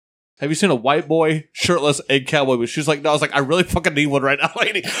have you seen a white boy, shirtless, and cowboy boots? She's like, no. I was like, I really fucking need one right now,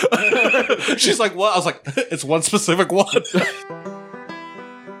 lady. She's like, what? I was like, it's one specific one.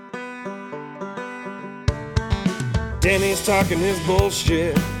 Danny's talking his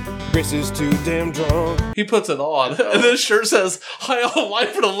bullshit. Chris is too damn drunk. He puts it on, and this shirt says, high on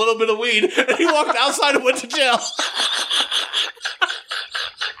life and a little bit of weed, and he walked outside and went to jail.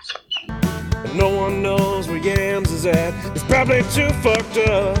 No one knows where Yams is at. It's probably too fucked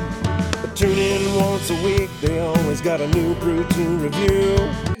up. But tune in once a week. They always got a new brew to review.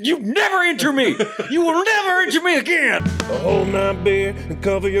 You never enter me! You will never enter me again! Hold my beer and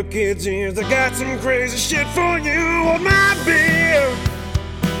cover your kids' ears. I got some crazy shit for you. Hold my beer.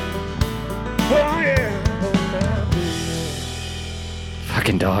 Oh yeah. Hold my beer.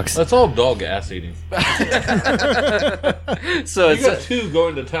 Fucking dogs. That's all dog ass eating. So You it's got two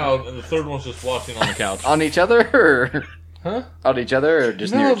going to town, and the third one's just watching on the couch. on each other, or Huh? on each other, or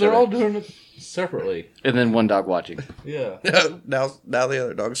just near No, each they're other? all doing it separately. And then one dog watching. Yeah. now the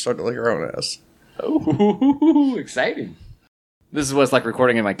other dog's starting to lick her own ass. Oh, exciting! This is what it's like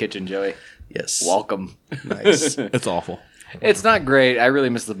recording in my kitchen, Joey. Yes. Welcome. Nice. It's awful. It's not great. I really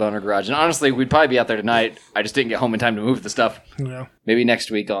miss the Boner Garage, and honestly, we'd probably be out there tonight. I just didn't get home in time to move the stuff. Yeah. Maybe next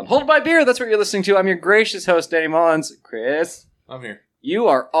week on Hold My Beer. That's what you're listening to. I'm your gracious host, Danny Mullins. Chris, I'm here. you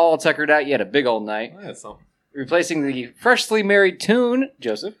are all tuckered out. You had a big old night. I had something. Replacing the freshly married Toon,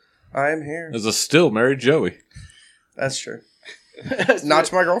 Joseph. I'm here. There's a still married Joey. That's true. Not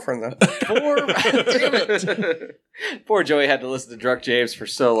to my girlfriend, though. Damn it. Poor Joey had to listen to Drunk James for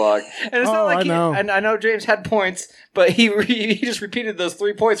so long. And it's not like I know. and I know James had points, but he just repeated those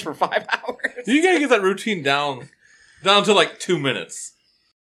 3 points for 5 hours. You gotta get that routine down to like 2 minutes.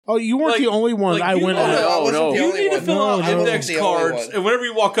 Oh, you weren't the only one. like I you- went oh, at. no, I wasn't no. the You only need to one. fill out No, no. index The only cards, one. and whenever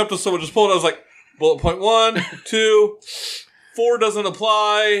you walk up to someone, just pull it. I was like, bullet point 1, 2, 4 doesn't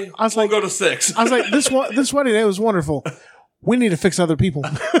apply. I was we'll like- go to 6. I was like, this wedding day was wonderful. We need to fix other people.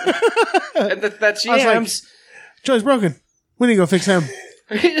 And that's I was like- James. Joey's broken. We need to go fix him.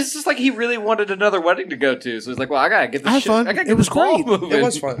 It's just like he really wanted another wedding to go to. So he's like, well, I gotta get this I had shit. fun. I gotta It get was this ball great. moving. It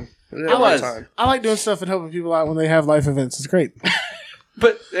was fun. It I was. Time. I like doing stuff and helping people out when they have life events. It's great.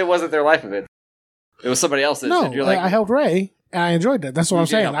 But it wasn't their life event. It was somebody else's. No, and you're like, I helped Ray, and I enjoyed that. That's what You I'm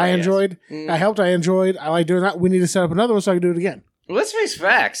did saying. help I Ray, yes. enjoyed. I helped. I enjoyed. I like doing that. We need to set up another one so I can do it again. well, let's face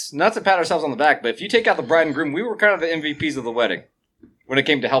facts. Not to pat ourselves on the back, but if you take out the bride and groom, we were kind of the MVPs of the wedding when it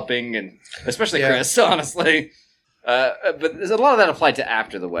came to helping, and especially Yeah. Chris, honestly. But there's a lot of that applied to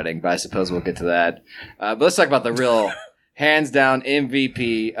after the wedding, but I suppose we'll get to that. But let's talk about the real hands down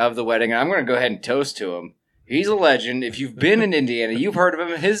MVP of the wedding. I'm going to go ahead and toast to him. He's a legend. If you've been in Indiana, you've heard of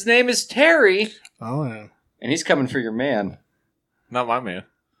him. His name is Terry, Oh yeah. and he's coming for your man. Not my man.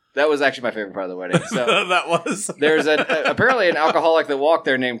 That was actually my favorite part of the wedding. So That was. there's apparently an alcoholic that walked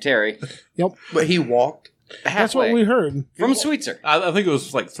there named Terry. Yep. But he walked. Halfway That's what we heard. from Sweetser. I think it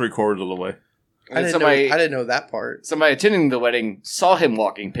was like 3/4 of the way. And I didn't know that part. somebody attending the wedding saw him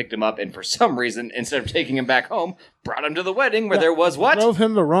walking, picked him up, and for some reason, instead of taking him back home, brought him to the wedding where there was what? Drove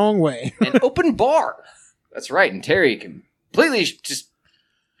him the wrong way. An open bar. That's right. And Terry completely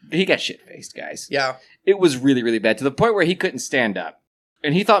he got shit-faced, guys. Yeah. It was really, really bad to the point where he couldn't stand up.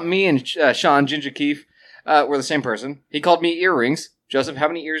 And he thought me and Sean Ginger Keefe were the same person. He called me earrings. Joseph, how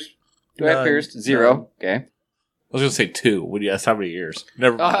many ears do I have None. pierced? 0. Okay. I was gonna say 2. When you asked how many years,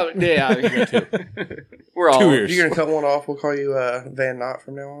 never. Oh, mind. yeah. We're all 2 If years. you're going to cut one off, we'll call you Van Knott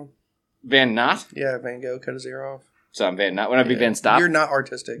from now on. Van Knott. Yeah, Van Gogh, cut a 0 off. So I'm Van Knott. When I be Yeah. Van Stop. You're not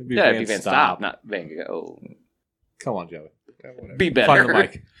artistic. Yeah, it'd be Van Stop, not Van Go. Come on, Joey. Whatever. Be better. Find the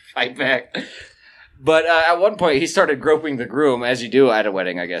mic. Fight back. But at one point, he started groping the groom, as you do at a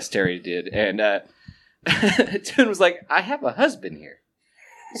wedding, I guess Terry did. And Toon was like, I have a husband here.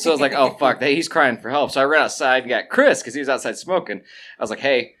 So I was like, oh, fuck, he's crying for help. So I ran outside and got Chris, because he was outside smoking. I was like,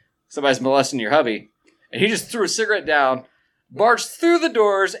 hey, somebody's molesting your hubby. And he just threw a cigarette down, barged through the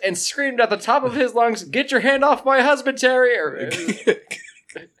doors, and screamed at the top of his lungs, get your hand off my husband, Terry. I think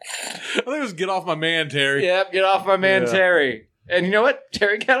it was get off my man, Terry. Yep, get off my man, Yeah. Terry. And you know what?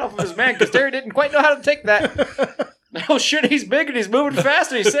 Terry got off of his man because Terry didn't quite know how to take that. Oh shit, he's big and he's moving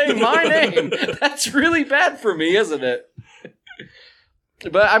fast and he's saying my name. That's really bad for me, isn't it?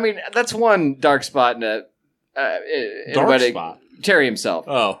 But I mean, that's one dark spot in a Dark wedding. spot. Terry himself.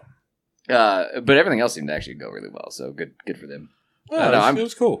 Oh, But everything else seemed to actually go really well. So good for them. yeah, No, it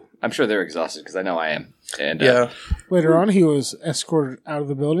was cool. I'm sure they're exhausted because I know I am. And Yeah. Later on, he was escorted out of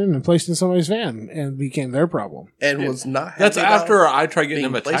the building and placed in somebody's van, and became their problem. And was not happy That's about after I tried getting being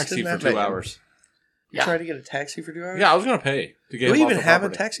him a placed taxi in for that 2 van. hours. You tried to get a taxi for 2 hours? Yeah, I was gonna pay to get Do him we off even the have a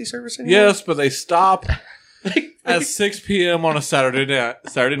property. taxi service anymore? Yes, but they stop. at 6 p.m. on a Saturday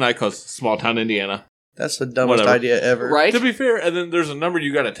night, cause small town Indiana. That's the dumbest Whatever. idea ever. Right? To be fair, and then there's a number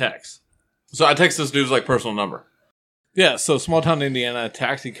you got to text. So I text this dude's like personal number. Yeah, so small town Indiana,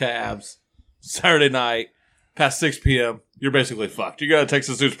 taxi cabs, Saturday night, past 6 p.m. You're basically fucked. You got to text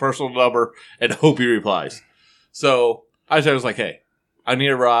this dude's personal number and hope he replies. So I was like, hey, I need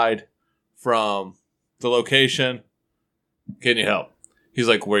a ride from the location. Can you help? He's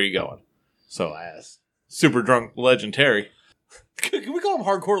like, where are you going? So I asked, super drunk legend Terry. Can we call him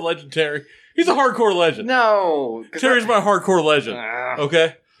hardcore legend Terry? He's a hardcore legend. No. 'cause Terry's my hardcore legend.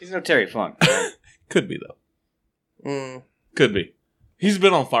 Okay? He's no Terry Funk. Could be, though. Mm. Could be. He's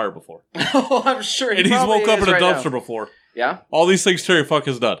been on fire before. Oh, I'm sure. And he's probably woke up is in a right dumpster now. before. Yeah. All these things Terry Funk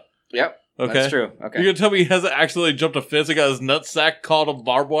has done. Yep. Okay? That's true. Okay. You're going to tell me he hasn't accidentally jumped a fence and got his nutsack caught on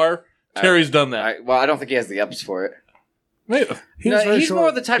barbed wire? Terry's done that. I don't think he has the ups for it. Maybe. He was very He's short.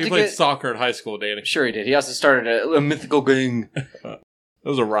 more the type He to played get. soccer in high school, Danny. Sure, he did. He also started a mythical gang. It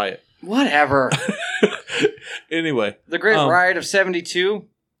was a riot. Whatever. Anyway. The Great Riot of '72.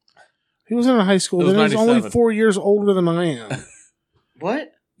 He was in high school. It was Then he's only 97. 4 years older than I am.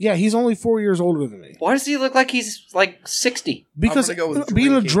 What? Yeah, he's only 4 years older than me. Why does he look like he's like 60? Because I'm gonna go with being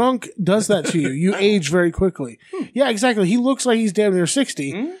a drinking. drunk does that to you. You age very quickly. Yeah, exactly. He looks like he's damn near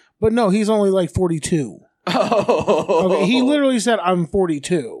 60, Hmm? but no, he's only like 42. Oh. Okay, he literally said, I'm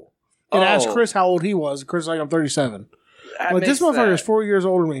 42. And asked Oh. Chris how old he was. Chris was like, I'm 37. That Like, this makes motherfucker is that- 4 years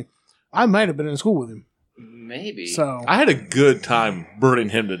older than me. I might have been in school with him. Maybe. So I had a good time burning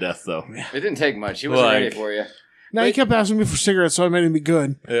him to death, though. It didn't take much. He wasn't Like- ready for you. now he kept asking me for cigarettes, so I made him be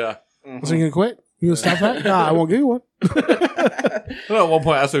good. Yeah. Was he gonna quit? You gonna stop that? Nah, I won't give you one. Well, at one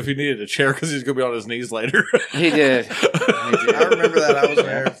point, I asked him if he needed a chair because he's going to be on his knees later. He did. I remember that. I was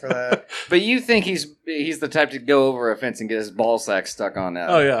there for that. But you think he's the type to go over a fence and get his ball sack stuck on that?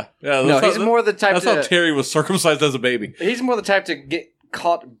 Oh, yeah. Yeah. No, that's he's more the type That's to. how Terry was circumcised as a baby. He's more the type to get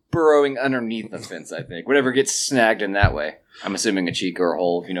caught burrowing underneath the fence. I think whatever gets snagged in that way. I'm assuming a cheek or a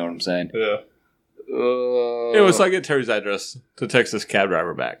hole. If you know what I'm saying. Yeah. Anyway, so I get Terry's address to text this cab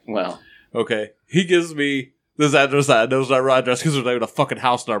driver back. Well, Okay. He gives me this address that I know is not right address because there's not even a fucking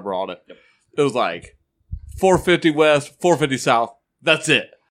house number on it. It was like 450 West, 450 South. That's it.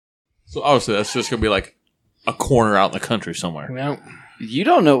 So obviously that's just going to be like a corner out in the country somewhere. Yeah. you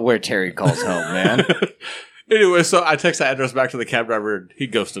don't know where Terry calls home, man. Anyway, so I text the address back to the cab driver and he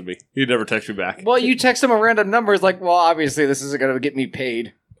ghosted me. He never texted me back. Well, you text him a random number. It's like, well, obviously this isn't going to get me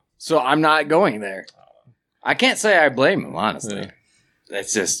paid, so I'm not going there. I can't say I blame him, honestly. Yeah.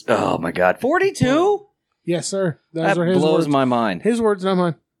 That's just, oh my god, 42. Yes, sir. Those That are his blows words. my mind. His words, not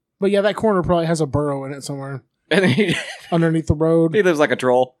mine. But yeah, that corner probably has a burrow in it somewhere And he underneath the road. lives like a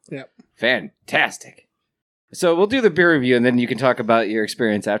troll. Yep. Fantastic. So we'll do the beer review, and then you can talk about your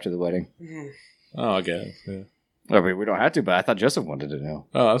experience after the wedding. Oh, okay. Yeah. Well, we don't have to, but I thought Joseph wanted to know.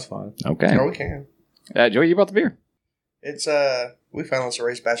 Oh, that's fine. Okay. Oh, we can. Joey, you brought the beer. It's we found this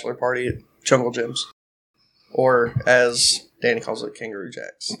race bachelor party at Jungle Gyms, or as Danny calls it, Kangaroo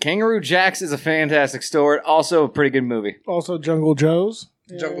Jacks. Kangaroo Jack's is a fantastic store. Also a pretty good movie. Also, Jungle Joe's.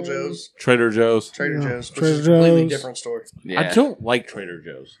 Jungle Joe's, Trader Joe's. Trader Yeah. Joe's, which Trader is a completely Joe's. different store. Yeah. I don't like Trader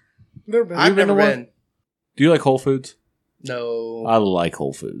Joe's. Never been. I've You been to never one? been. Do you like Whole Foods? No. I like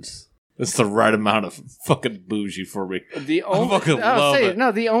Whole Foods. It's the right amount of fucking bougie for me. The only, fucking I'll love say it.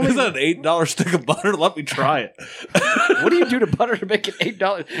 No, the only. Is that an $8 stick of butter? Let me try it. What do you do to butter to make it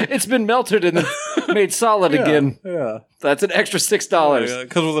 $8? It's been melted and then made solid again. Yeah. That's an extra $6. It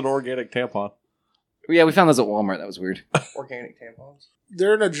comes with an organic tampon. Yeah, we found those at Walmart. That was weird. Organic tampons.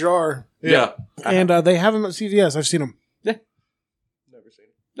 They're in a jar, Yeah. and they have them at CVS. I've seen them. Never seen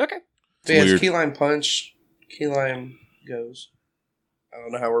it. Okay. So yeah, weird. it's Key Lime Punch, Key Lime Goes. I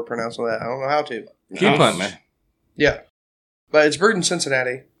don't know how we're pronouncing that. I don't know how to. Key punch. Yeah. But it's brewed in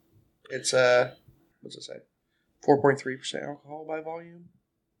Cincinnati. It's, what's it say? 4.3% alcohol by volume.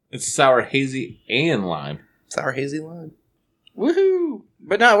 It's sour, hazy, and lime. Sour hazy lime. Woohoo!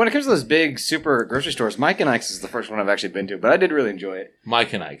 But no, when it comes to those big super grocery stores, Mike and Ike's is the first one I've actually been to, but I did really enjoy it.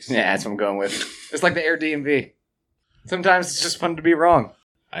 Mike and Ike's. Yeah, that's what I'm going with. It's like the Air DMV. Sometimes it's just fun to be wrong.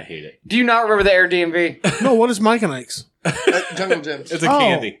 I hate it. Do you not remember the Air DMV? No, what is Mike and Ike's? Jungle Gyms. It's a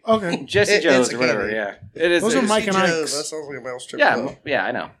candy. Okay. Jesse It's Joe's a or whatever, candy. yeah. It is. Those are it is- Mike and Joe's, Ike's. that sounds like a mouse strip. Yeah, club. yeah,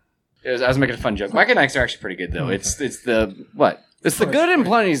 I know. I was making a fun joke. Mike and Ike's are actually pretty good, though. It's the, what? It's the good and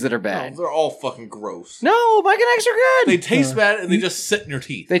plenties that are bad. They're all fucking gross. No, Mike and Ike's are good. They taste bad and they just sit in your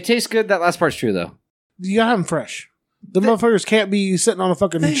teeth. They taste good. That last part's true, though. You gotta have them fresh. The motherfuckers can't be sitting on a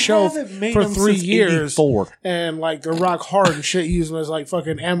fucking shelf for 3 years and like they're rock hard and shit. Use them as like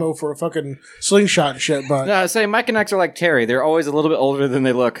fucking ammo for a fucking slingshot and shit. But No, I say Mike and Ike's are like Terry. They're always a little bit older than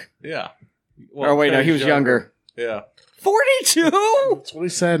they look. Yeah. Or wait, no, he was younger. Yeah. 42? That's what he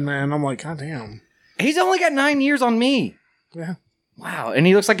said, man. I'm like, God damn. He's only got 9 years on me. Yeah. Wow. And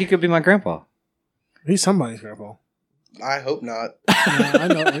he looks like he could be my grandpa. He's somebody's grandpa. I hope not. Yeah, I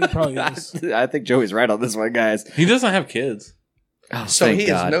know. He probably is. I think Joey's right on this one, guys. He doesn't have kids. Oh, So thank he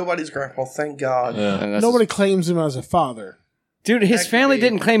God. is nobody's grandpa. Thank God. Yeah. And that's Nobody claims him as a father. Dude, his That could family be.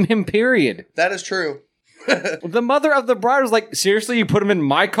 didn't claim him, period. That is true. The mother of the bride was like, seriously, you put him in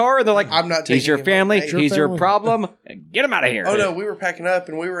my car? And they're like, I'm not taking he's your him family, home. he's your family. problem, get him out of here. Oh no, we were packing up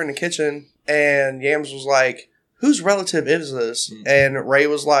and we were in the kitchen and Yams was like, "Whose relative is this?" And Ray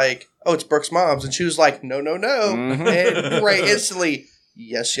was like, "Oh, it's Brooke's mom's." And she was like, "No, no, no." Mhm. And Ray instantly,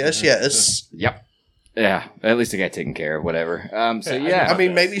 "Yes, yes, yes." Yep. Yeah, at least he got taken care of, whatever. So yeah, I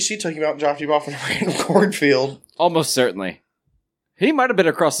mean, maybe she took him out and dropped him off in a random cornfield. almost certainly. He might have been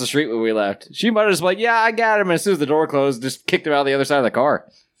across the street when we left. She might have just been like, yeah, I got him. And as soon as the door closed, just kicked him out the other side of the car.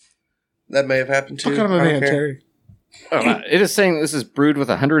 That may have happened too. What kind of a I don't man, care. Terry? It is saying this is brewed with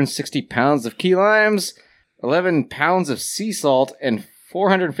 160 pounds of key limes, 11 pounds of sea salt, and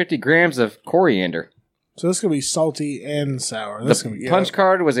 450 grams of coriander. So this is going to be salty and sour. The This is going to be punch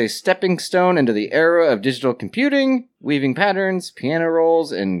card was a stepping stone into the era of digital computing, weaving patterns, piano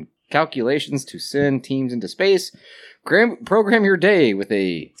rolls, and calculations to send teams into space. Program your day with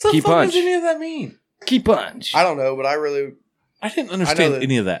a What the key fuck punch. does any of that mean? Key punch. I don't know, but I didn't I understand know that-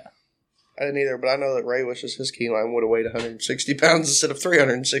 any of that. didn't either. But I know that Ray wishes his key lime would have weighed 160 pounds instead of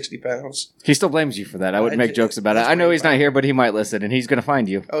 360 pounds. He still blames you for that. I wouldn't I make do. jokes about it. That's I know pretty he's not here, but he might listen, and he's going to find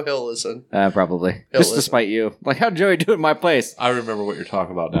you. Oh, he'll listen. Probably. He'll Just to listen. spite you. Like, how'd Joey do it in my place? I remember what you're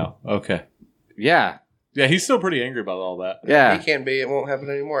talking about now. Okay. Yeah. Yeah, he's still pretty angry about all that. Yeah. He can be. It won't happen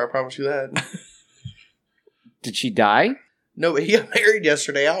anymore. I promise you that. Did she die? No, but he got married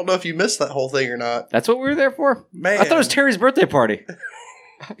yesterday. I don't know if you missed that whole thing or not. That's what we were there for? Man. I thought it was Terry's birthday party.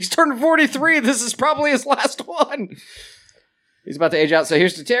 He's turning 43. This is probably his last one. He's about to age out. So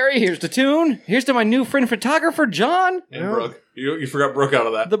here's to Terry. Here's to Toon. Here's to my new friend photographer, John. And Yeah. Brooke. You forgot Brooke out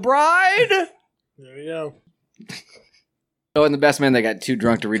of that. The bride. There you go. Oh, and the best man that got too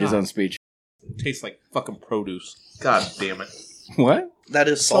drunk to read his own speech. Tastes like fucking produce. God damn it. What? That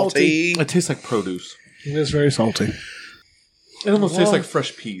is salty. It tastes like produce. It is very salty. It almost tastes like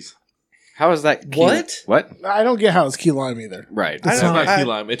fresh peas. How is that? What? What? I don't get how it's key lime either. Right. I It's don't- not I- key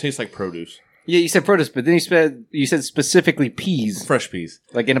lime. It tastes like produce. Yeah, you said produce, but then you said specifically peas, Fresh peas.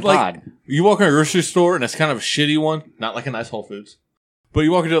 like in a Like- pod. You walk in a grocery store and it's kind of a shitty one, not like a nice Whole Foods. But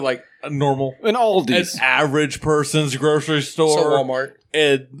you walk into like a normal, An an Aldi's. average person's grocery store, So Walmart.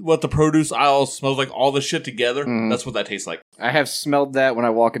 and what the produce aisle smells like, all the shit together. Mm. That's what that tastes like. I have smelled that when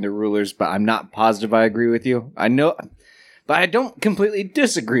I walk into Rulers, but I'm not positive I agree with you. I know, but I don't completely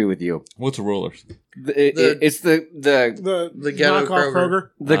disagree with you. What's a Rollers? It's the The ghetto knockoff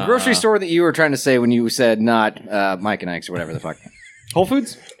Kroger. grocery store that you were trying to say when you said not Mike and Ike's or whatever the fuck. Whole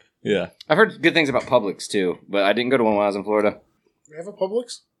Foods? Yeah. I've heard good things about Publix too, but I didn't go to one when I was in Florida. We have a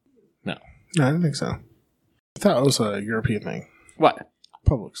Publix? No. No, I didn't think so. I thought it was a European thing. What?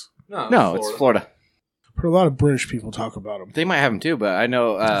 Publix. No, it's Florida. I've heard a lot of British people talk about them. They might have them too, but I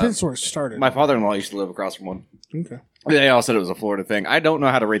know I think that's where it started. my father-in-law used to live across from one. Okay. They all said it was a Florida thing. I don't know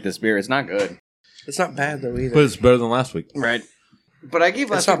how to rate this beer. It's not good. It's not bad though either. But it's better than last week. Right. But I gave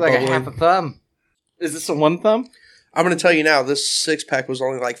last It's not week like a bubbly. half a thumb. Is this a one thumb? I'm going to tell you now. This 6-pack was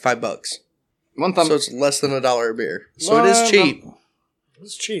only like $5, One thumb. so it's less than $1 a beer. So it is cheap.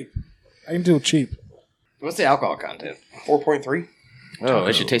 It's cheap. I can do it cheap. What's the alcohol content? 4.3. Oh,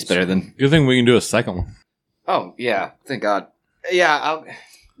 it should taste better than. Good thing we can do a second one. Oh yeah, thank God. Yeah, I'll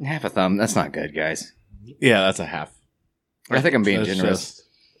half a thumb. That's not good, guys. Yeah, that's a half. I think I'm being That's generous. just-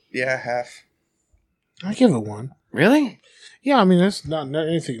 Yeah, half. I give it one. Really? Yeah, I mean, it's not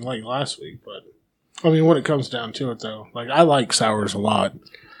anything like last week, but I mean, when it comes down to it, though, like I like sours a lot,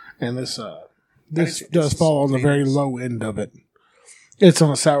 and this It's does fall on the salty. very low end of it. It's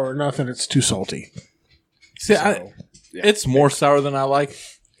on a sour enough, and it's too salty. See, So, it's more sour than I like.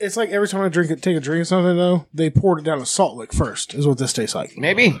 it's like every time I take a drink of something, though, they poured it down a salt lick first. Is what this tastes like.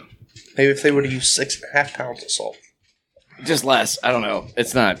 Maybe. Maybe if they would have used 6.5 pounds of salt. Just less. I don't know.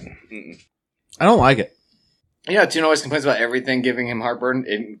 It's not. I don't like it. Yeah, Tune always complains about everything giving him heartburn,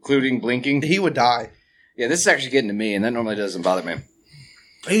 including blinking. He would die. Yeah, this is actually getting to me, and that normally doesn't bother me.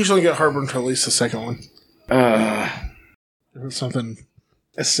 I usually get heartburn for at least the second one. If it's something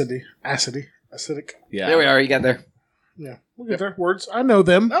acidic. Yeah. There we are. You got there. Yeah, we'll get there. Words, I know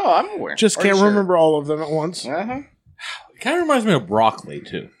them. Oh, I'm aware. Just Are can't you sure? remember all of them at once. Uh-huh. It kind of reminds me of broccoli,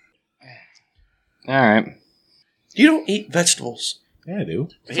 too. All right. You don't eat vegetables. Yeah, I do.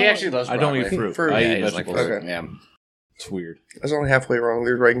 He actually loves I don't eat broccoli. fruit. Fruit. I Yeah, eat he does like vegetables. fruit. Okay. Yeah. It's weird. I was only halfway wrong.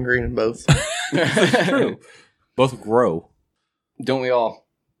 There's red and green in both. True. Both grow. Don't we all?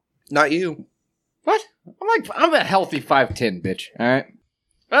 Not you. What? I'm a healthy 5'10", bitch. All right.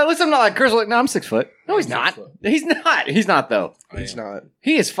 At least I'm not like Chris. Like, no, I'm 6 foot. No, he's not. He's not. He's not though. He's not.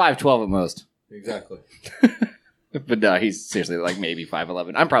 He is 5'12" at most. Exactly. But no, he's seriously like maybe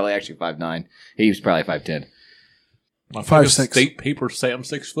 5'11". I'm probably actually 5'9". He's probably 5'10". My 5'6". state papers say I'm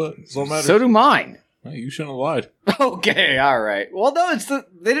 6 foot. Does that matter? So do mine. Hey, you shouldn't have lied. Okay, all right. Well, no,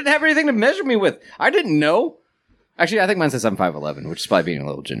 they didn't have anything to measure me with. I didn't know. Actually, I think mine says I'm 5'11", which is probably being a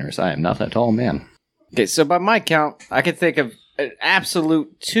little generous. I am not that tall man. Okay, so by my count, I could think of an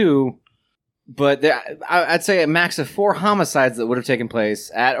absolute 2, but I'd say a max of 4 homicides that would have taken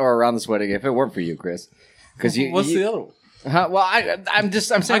place at or around this wedding if it weren't for you, Chris. Because What's the other one? Well, I'm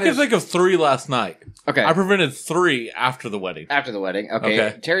saying I can think of 3 last night. Okay, I prevented 3 after the wedding. after the wedding. Okay,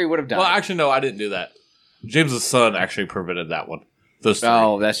 Okay. Terry would have died. Well, actually, no, I didn't do that. James's son actually prevented that one. Those 3.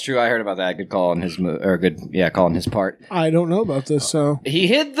 Oh, that's true. I heard about that. Good call on his call on his part. I don't know about this, so. He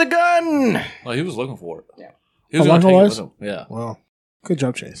hid the gun. Well, he was looking for it. Yeah. He was Oh, going to take Michael it was? with him. Yeah. Well, good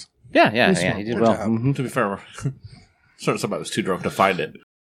job, Chase. Yeah, smart. he did Good well. job. Mhm. To be fair, somebody was too drunk to find it.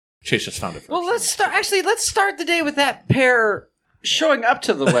 Chase just found it first. Well, let's start the day with that pair showing up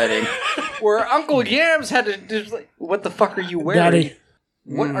to the wedding, where Uncle Yams had to just like, what the fuck are you wearing? Daddy.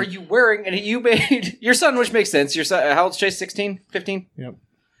 What are you wearing? And you made your son, which makes sense. Your son, how old's Chase? 16? 15? Yep.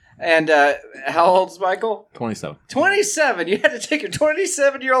 And how old's Michael? 27. 27. You had to take your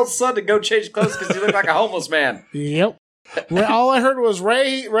 27-year-old son to go change clothes because he looked like a homeless man. Yep. All I heard was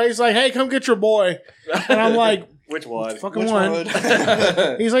Ray's like, hey, come get your boy. And I'm like, Which one? fucking Which one. one?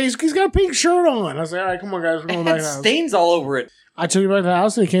 He's like, he's got a pink shirt on. I was like, all right, come on, guys. We're going back to the house. Stains all over it. I took him back to the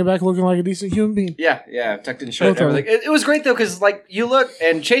house, and he came back looking like a decent human being. Yeah, tucked in shirt and Both of everything. It was great though, because like you look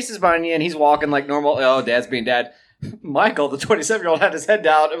and Chase is behind you and he's walking like normal. Oh, Dad's being dad. Michael, the 27-year-old, had his head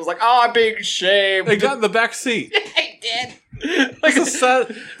down. It was like, oh, I'm being shamed. They got in the back seat. He did. Like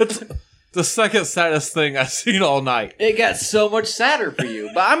It's the second saddest thing I've seen all night. it got so much sadder for you.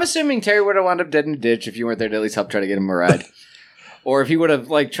 But I'm assuming Terry would have wound up dead in a ditch if you weren't there to at least help try to get him a ride, or if he would have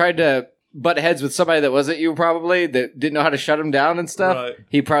like tried to butt heads with somebody that wasn't you, probably that didn't know how to shut him down and stuff. Right.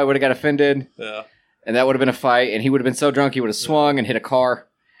 He probably would have got offended. Yeah. And that would have been a fight, and he would have been so drunk he would have swung and hit a car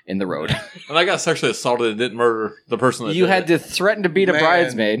in the road. And I got sexually assaulted and didn't murder the person that You did had it. to threaten to beat a Man.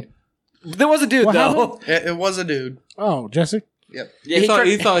 bridesmaid. There was a dude, What though. It was a dude. Oh, Jesse? Yep. Yeah, he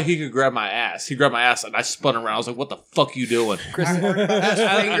tried- thought he could grab my ass. He grabbed my ass and I spun around. I was like, what the fuck you doing? His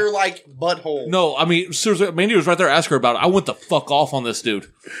finger like butthole. No, I mean, seriously, Mandy was right there asking her about it. I went the fuck off on this dude.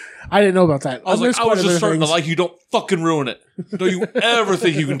 I didn't know about that. I was like, missed I quite was a bit just of starting to things. like you. Don't fucking ruin it. Don't you ever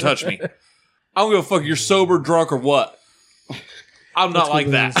think you can touch me. I don't give a fuck. You're sober, drunk, or what. I'm not like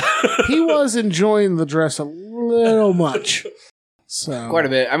that. He was enjoying the dress a little much. So, Quite a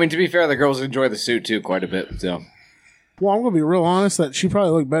bit. I mean, to be fair, the girls enjoy the suit, too, quite a bit. So, well, I'm going to be real honest that she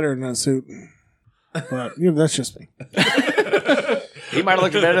probably looked better in that suit. But that's just me. he might have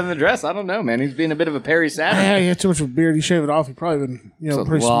looked better than the dress. I don't know, man. He's being a bit of a Perry Saturn. Yeah, he had too much of a beard. He shaved it off. He probably been, There's a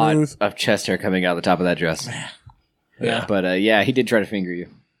pretty lot smooth. of chest hair coming out of the top of that dress. Yeah. But, yeah, he did try to finger you.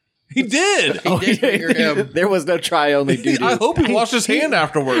 He did. He did finger him. There was no try, only do. I hope he washed his hand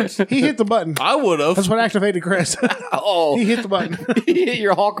afterwards. He hit the button. I would have. That's what activated Chris. Oh, He hit the button. he hit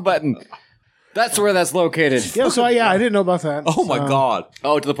your Hulk button. That's where that's located. Yeah, so I didn't know about that. Oh my So, god.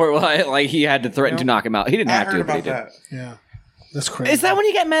 Oh, to the point where like he had to threaten to knock him out. He didn't I have to, heard but he about did. that. Yeah. That's crazy. Is that when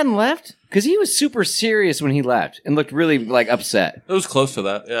he got mad and left? Because he was super serious when he left and looked really like upset. It was close to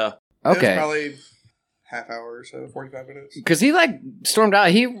that. Yeah. It was Okay, probably half hour or so, 45 minutes. because he like stormed out.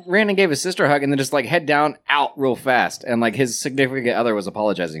 He ran and gave his sister a hug and then just like head down out real fast. And like his significant other was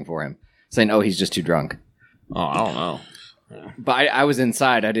apologizing for him, saying, "Oh, he's just too drunk." Oh, I don't know. But I was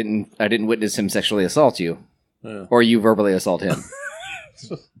inside. I didn't witness him sexually assault you, Yeah. or you verbally assault him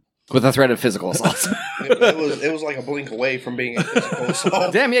with a threat of physical assault. It was like a blink away from being a physical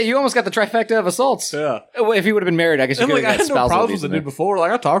assault. Damn, yeah, you almost got the trifecta of assaults. Yeah. Well, if he would have been married, I guess you And could like, I have got had no spousal problems abuse with in the dude there. before.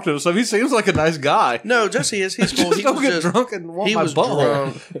 Like, I talked to him, so he seems like a nice guy. No, Jesse is. He's cool. Just He don't was get just drunk and want he my was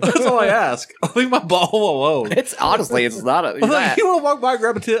butthole. drunk. That's all I ask. I'll leave my butthole alone. It's honestly, it's not a. I'm like, you want to walk by and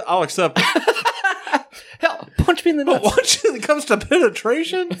grab a tit? I'll accept it. Hell, punch me in the But nuts. once it comes to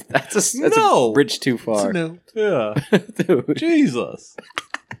penetration, That's No. a bridge too far. No. yeah. Dude, Jesus.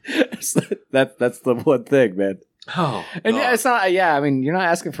 that's the one thing, man. Oh. And yeah, God. it's not. Yeah, I mean, you're not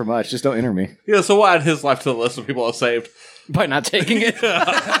asking for much. Just don't enter me Yeah, so we'll add his life to the list of people I've saved. by not taking it.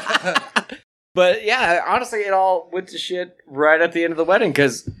 But yeah, honestly, it all went to shit right at the end of the wedding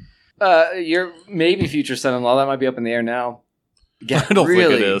because your maybe future son-in-law, that might be up in the air now. Got I don't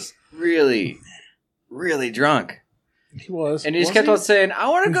really, think it is. really drunk. He was. And he just Was kept he? on saying, I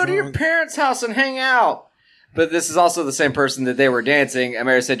want to go to your drunk. parents' house and hang out. But this is also the same person that they were dancing.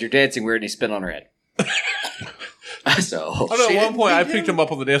 Amara said, "You're dancing weird," and he spit on her head. So I know at one point I picked him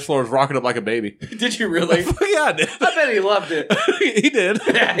up on the dance floor, was rocking up like a baby. did you really? Yeah, I did. I bet he loved it. He did.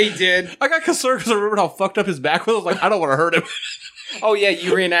 Yeah, he did. I got concerned because I remembered how fucked up his back was. I was like, I don't want to hurt him. Oh yeah,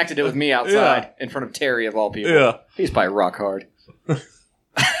 you reenacted it with me outside in front of Terry of all people. Yeah. He's probably rock hard.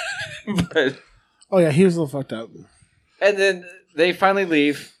 But Oh yeah, he was a little fucked up. and then they finally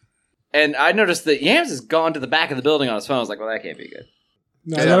leave, and I noticed that Yams has gone to the back of the building on his phone. I was like, well, that can't be good.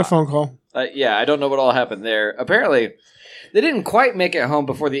 No, I got a phone call. Yeah, I don't know what all happened there. Apparently, they didn't quite make it home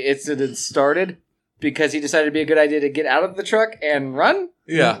before the incident started because he decided it'd be a good idea to get out of the truck and run.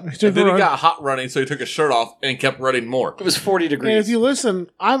 Yeah. He And took then a he run. got hot running, so he took his shirt off and kept running more. It was 40 And degrees. if you listen,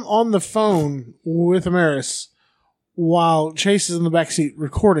 I'm on the phone with Amaris while Chase is in the backseat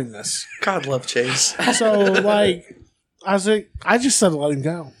recording this. God love Chase. So, like, I was like, I just said let him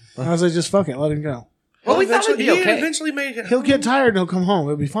go. I was like, just fuck it, let him go. Well, we thought it'd be he okay. eventually made it. He'll get tired and he'll come home.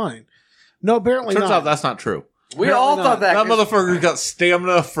 It'll be fine. No, apparently Turns not. out that's not true. We all Apparently thought that. That motherfucker's got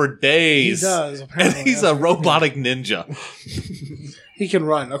stamina for He days. does. And Apparently, he's a robotic ninja. He can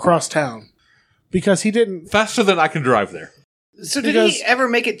run across town because he didn't. Faster than I can drive there. So did because- he ever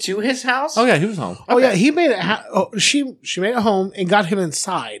make it to his house? Oh, yeah, he was home. Oh yeah, he made it. She made it home and got him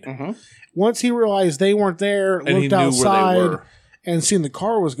inside. Mhm. Once he realized they weren't there, And he looked knew where outside they were. and seen the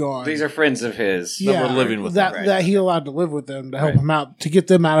car was gone. These are friends of his. that were living with that him. that he allowed to live with them to help Right. him out to get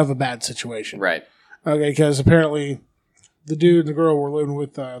them out of a bad situation. Right. Okay, because apparently the dude and the girl were living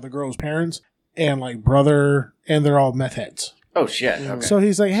with the girl's parents and like brother, and they're all meth heads. Oh, shit. Okay. So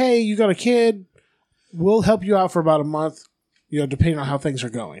he's like, "Hey, you got a kid? We'll help you out for about a month. You know, depending on how things are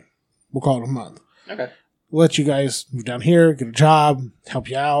going, we'll call it a month. Okay. Let you guys move down here, get a job, help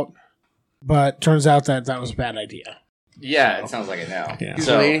you out." But turns out that was a bad idea. Yeah, it sounds like it now. Yeah.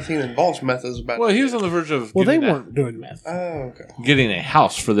 So, anything that involves meth is bad. Well, he was on the verge of Well, they getting, weren't doing meth. Oh, okay. getting a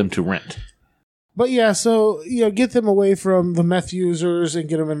house for them to rent. But yeah, so, you know, get them away from the meth users and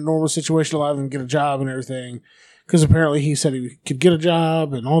get them in a normal situation, allow them to get a job and everything. Because apparently he said he could get a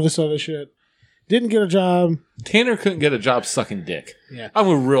job and all this other shit. Didn't get a job. Tanner couldn't get a job sucking dick. Yeah.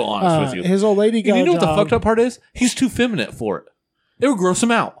 I'm real honest with you. His old lady got And you know a what the job. fucked up part is? He's too feminine for it. It would gross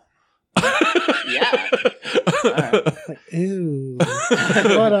him out. yeah. Ew.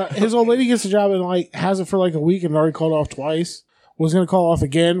 But his old lady gets a job and like has it for like a week and already called off twice. Was going to call off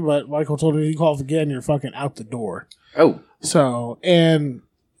again, but Michael told her, "You call off again, you're fucking out the door." Oh. So, and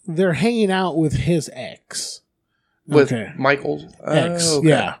they're hanging out with his ex. With Okay. Michael's Ex, okay.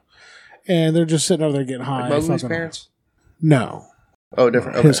 yeah. And they're just sitting over there getting high. Like Mowgli's fucking- parents? No, Oh,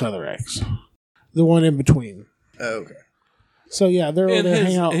 different. Okay. his other ex. The one in between. Oh, okay. So yeah, they're over And there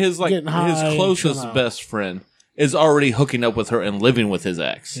hanging out, his getting high. his and closest chilling out. best friend is already hooking up with her and living with his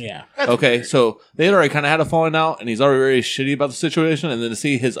ex. Yeah. Okay, so they had already kind of had a falling out, and he's already very shitty about the situation. And then to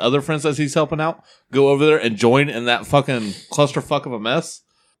see his other friends that he's helping out go over there and join in that fucking clusterfuck of a mess,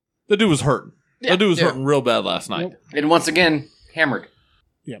 the dude was hurting. The dude was hurting real bad last night. Yep. And once again, hammered.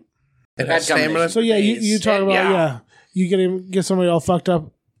 It Bad has stamina. combination. So yeah, you talk about Yeah. you get somebody all fucked up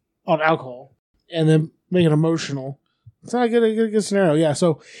on alcohol and then make it emotional. It's not a good scenario. Yeah,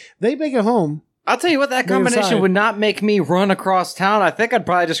 so they make it home. I'll tell you what, that They combination decide. would not make me run across town. I think I'd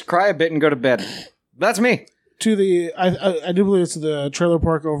probably just cry a bit and go to bed. That's me. To the I do believe it's the trailer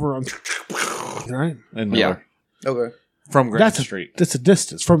park over on right. And Yeah. Okay. from Grant That's Street. That's a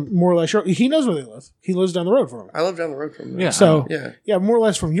distance from more or less. He knows where they live. He lives down the road from them. I live down the road from there. Yeah. So Yeah. yeah, more or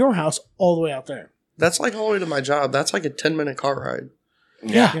less from your house all the way out there. That's like all the way to my job. That's like a 10-minute car ride.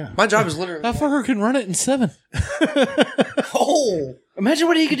 Yeah. My job is literally. That fucker can run it in 7. Oh! Imagine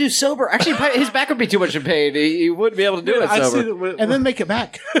what he could do sober. Actually, probably his back would be too much in pain. He wouldn't be able to do it I see sober. that with- And then make it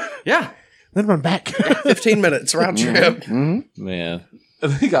back. Yeah. then run back. 15 minutes round trip. man.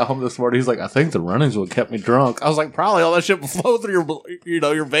 And then he got home this morning. He's like, I think the running's what kept me drunk. I was like, probably all that shit will flow through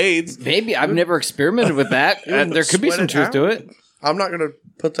your veins. Maybe. I've never experimented with that. There could be Sweat some it truth out. to it. I'm not going to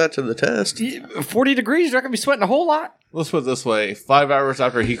put that to the test. 40 degrees, you're not going to be sweating a whole lot. Let's put it this way. 5 hours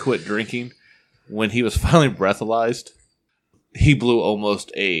after he quit drinking, when he was finally breathalyzed, he blew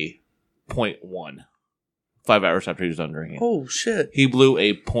almost a 0.1. 5 hours after he was done drinking. Oh, shit. He blew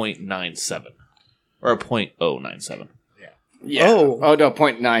a 0.97. Or a 0.097. Yeah. Oh. Oh, no,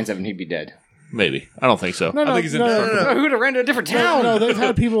 0.97, he'd be dead. Maybe. I don't think so. No, I no, think he's in no, no, fucking- no. Who would have ran to a different town? No, they've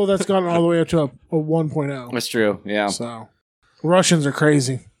had people that's gone all the way up to a 1.0. That's true, yeah. So Russians are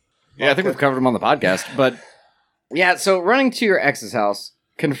crazy. Yeah, I think we've covered him on the podcast. But yeah, so running to your ex's house,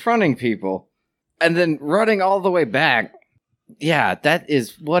 confronting people, and then running all the way back. Yeah, that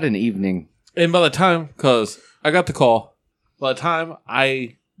is what an evening. And by the time, because I got the call, by the time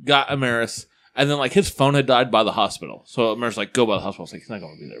I got Amaris And then, like, his phone had died by the hospital. So Ameri's like, go by the hospital. I was like, he's not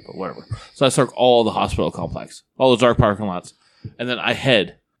going to be there, but whatever. So I circle all the hospital complex, all the dark parking lots. And then I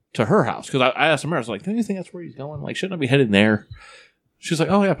head to her house. Because I asked Amira, I was like, don't you think that's where he's going? Like, shouldn't I be heading there? She's like,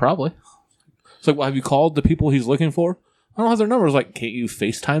 oh, yeah, probably. It's like, well, have you called the people he's looking for? I don't have their numbers. Like, can't you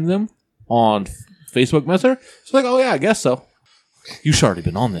FaceTime them on Facebook Messenger? She's like, oh, yeah, I guess so. You've already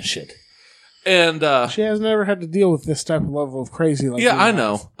been on this shit. And she has never had to deal with this type of level of crazy. Like yeah, I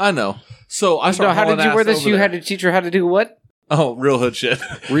know. So I started. How did you wear this? You had to teach her how to do what? Oh, real hood shit.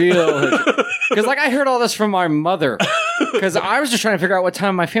 Because like I heard all this from my mother. Because I was just trying to figure out what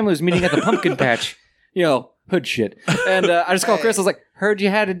time my family was meeting at the pumpkin patch. You know, hood shit. And I just called Chris. I was like, heard you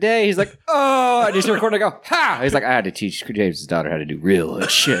had a day. He's like, oh. And he's recording. I go, ha. He's like, I had to teach James' daughter how to do real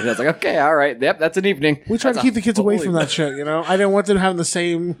hood shit. And I was like, okay, all right. Yep, that's an evening. We try to keep the kids away from that shit, you know? I didn't want them having the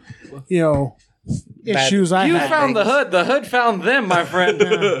same, you know, issues I You had. found the hood. The hood found them, my friend.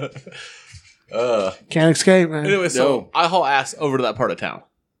 Can't escape, man. Anyway, so I haul ass over to that part of town.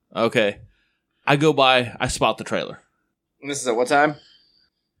 Okay. I go by, I spot the trailer. And this is at what time?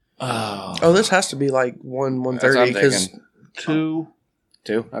 Oh, this has to be like 1:30 because 2.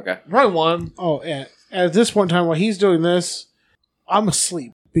 2? Okay. Probably 1. Oh, yeah. At this point in time, while he's doing this, I'm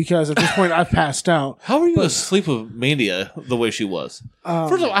asleep because at this point I've passed out. How are you asleep with Mandy the way she was?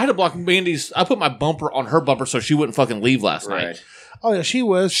 First of all, I had to block Mandy's. I put my bumper on her bumper so she wouldn't fucking leave last night. Oh, yeah, she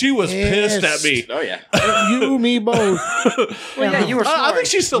was. She was pissed at me. Oh, yeah. You, me, both. Well, yeah, you were I snoring. think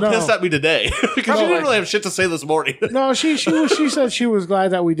she's still pissed at me today because she didn't really have shit to say this morning. No, she said she was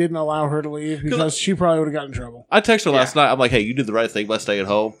glad that we didn't allow her to leave because she probably would have gotten in trouble. I texted her last night. I'm like, hey, you did the right thing by staying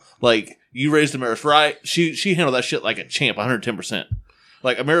home. Like, you raised Amaris right. She handled that shit like a champ, 110%.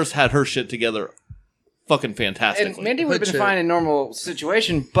 Like, Amaris had her shit together fucking fantastically. And Mandy would have been fine in normal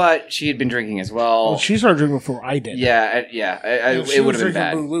situation, but she had been drinking as well. Well, she started drinking before I did. Yeah. It would have been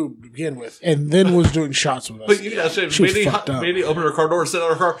bad. Blue to begin with, and then was doing shots with us. But you gotta say, Mandy opened her car door, sat on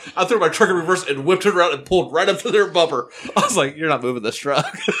her car. I threw my truck in reverse and whipped it around and pulled right up to their bumper. I was like, "You're not moving this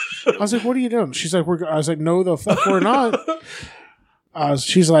truck." I was like, "What are you doing?" She's like, I was like, "No, the fuck, we're not."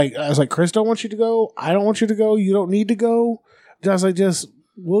 She's like, I was like, "Chris don't want you to go. I don't want you to go. You don't need to go." I was like,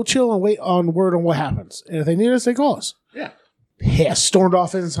 we'll chill and wait on word on what happens. And if they need us, they call us. Yeah, stormed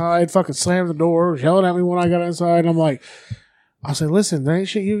off inside, fucking slammed the door, yelling at me when I got inside. I'm like, I was like, listen, there ain't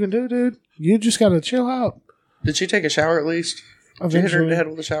shit you can do, dude. You just got to chill out. Did she take a shower at least? Did you hit her in the head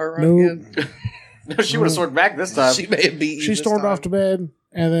with a shower rod again? No, she would have stormed back this time. She may have beat you. She stormed off to bed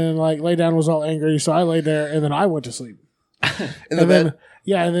and then like lay down and was all angry. So I laid there and then I went to sleep. In the bed?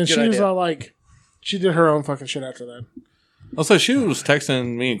 And then Good she was idea. all like, she did her own fucking shit after that. Also, she was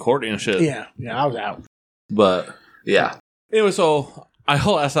texting me and Courtney and shit. Yeah, I was out. But, yeah. Anyway, so I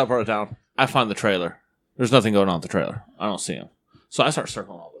haul ass that part of town. I find the trailer. There's nothing going on with the trailer. I don't see him. So I start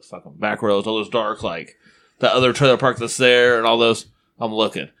circling all those fucking back roads, all those dark, like, the other trailer park that's there and all those. I'm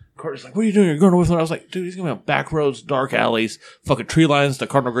looking. Courtney's like, what are you doing? You're going away from there? I was like, dude, he's going to be on back roads, dark alleys, fucking tree lines, the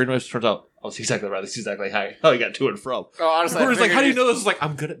Cardinal Greenways. Turns out, that's exactly right. That's exactly how he got to and from. Oh, honestly, Courtney's like, how do you know this? I was like,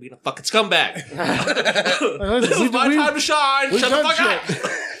 I'm good at being a fucking scumbag. This is my time to shine. Shut the fuck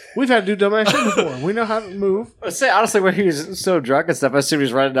up. We've had to do dumbass shit before. We know how to move. I say, honestly, when he was so drunk and stuff, I assume he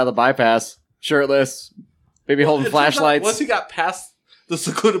was running down the bypass, shirtless, maybe holding flashlights. Once he got past the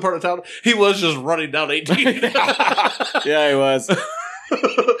secluded part of town, he was just running down 18. Yeah, he was.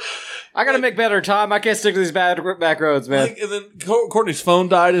 I gotta make better time. I can't stick to these bad back roads, man. Like, and then Courtney's phone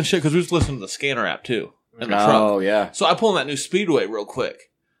died and shit because we was listening to the scanner app too in the truck. Oh, yeah. So I pull in that new Speedway real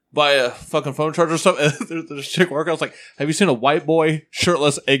quick, buy a fucking phone charger or something. And there's a chick working. I was like, "Have you seen a white boy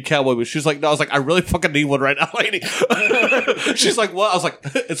shirtless and cowboy boots?" She's like, "No." I was like, "I really fucking need one right now, lady." She's like, "What?" I was like,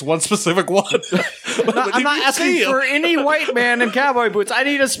 "It's one specific one." I'm not asking for any white man in cowboy boots. I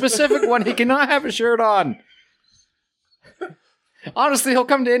need a specific one. He cannot have a shirt on. Honestly, he'll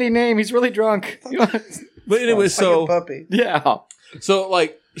come to any name. He's really drunk. But anyway, so puppy. Yeah. So,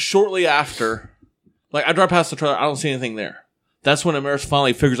 like, shortly after, like, I drive past the trailer, I don't see anything there. That's when Amaris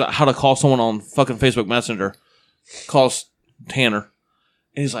finally figures out how to call someone on fucking Facebook Messenger. Calls Tanner.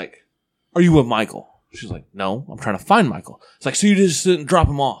 And he's like, "Are you with Michael?" She's like, "No, I'm trying to find Michael." It's like, "So you just didn't drop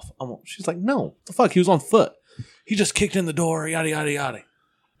him off?" She's like, "No, what the fuck? He was on foot. He just kicked in the door, yada, yada, yada."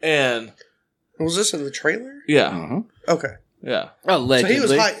 And... Was this in the trailer? Yeah. Mm-hmm. Okay. Yeah.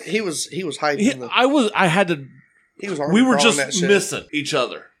 Allegedly. So he was hiding. I had to... He was. We were that just shit. missing each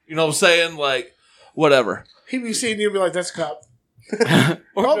other. You know what I'm saying? Like, whatever. He'd be seeing you and be like, "That's a cop."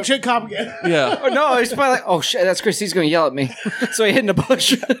 Oh shit, cop again. Yeah. Oh, no, he's probably like, "Oh shit, that's Chris. He's going to yell at me." So he hid in a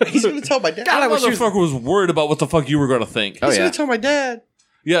bush. He's gonna tell my dad. God, I That wish he was- motherfucker was worried about what the fuck you were going to think. Oh, He's yeah. gonna tell my dad.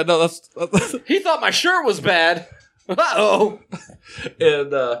 Yeah, no, that's... He thought my shirt was bad. Uh-oh.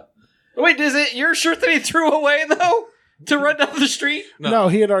 and, Wait, is it your shirt that he threw away, though? To run down the street? No,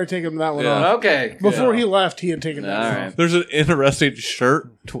 he had already taken that one Yeah. off. Okay. Before he left, he had taken that All one right. off. There's an interesting shirt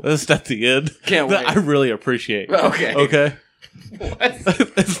twist at the end Can't that wait. I really appreciate. Okay. Okay. What?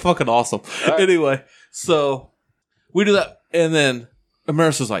 It's fucking awesome. Anyway, so we do that, and then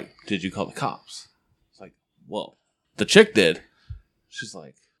Marissa's like, "Did you call the cops?" It's like, "Well, the chick did." She's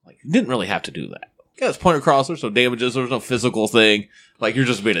like, "You didn't really have to do that. Yeah, it's point across. There's no damages. There's no physical thing. Like, you're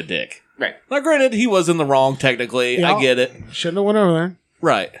just being a dick." Right. Now, granted, he was in the wrong technically. Yeah. I get it. Shouldn't have went over there.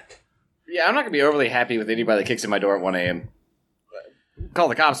 Right. Yeah, I'm not going to be overly happy with anybody that kicks in my door at 1 a.m. Call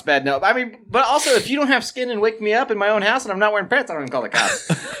the cops, bad no. I mean, but also, if you don't have skin and wake me up in my own house and I'm not wearing pants, I don't even call the cops.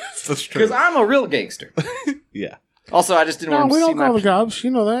 That's true. Because I'm a real gangster. Yeah. Also, I just didn't No, want to we see don't my... call the cops.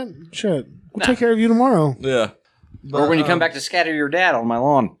 You know that. Shit. We'll take care of you tomorrow. Yeah. Or when you come back to scatter your dad on my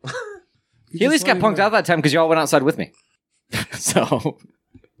lawn. He at least got punked out that time because y'all went outside with me. So,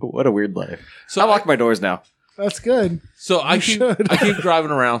 what a weird life. So I lock my doors now. That's good. So I You keep should. I keep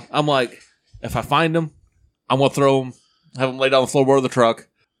driving around. I'm like, if I find them, I'm gonna throw them, have them lay down on the floorboard of the truck,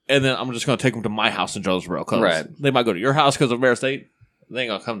 and then I'm just gonna take them to my house in Jonesboro. Cause Right. they might go to your house because of Bear State. They ain't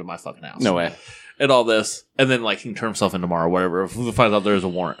gonna come to my fucking house. No way. And all this, and then like he can turn himself in tomorrow, or whatever. If we find out there's a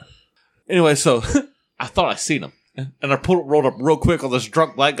warrant. Anyway, so I thought I seen him, and I rolled up real quick on this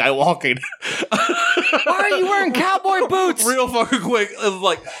drunk black guy walking. Why are you wearing cowboy boots? Real fucking quick. It was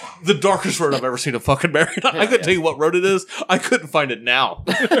like the darkest road I've ever seen a fucking married. I couldn't tell you what road it is. I couldn't find it now.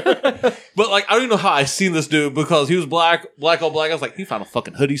 But like, I don't even know how I seen this dude because he was black on black. I was like, he found a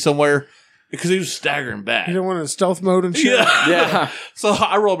fucking hoodie somewhere because he was staggering back. You don't want in stealth mode and shit. Yeah. Yeah. So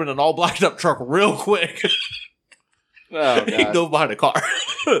I rolled in an all blacked up truck real quick. Oh, He God. dove behind a car.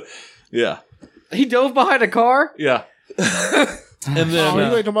 Yeah. He dove behind a car? Yeah. And then Oh,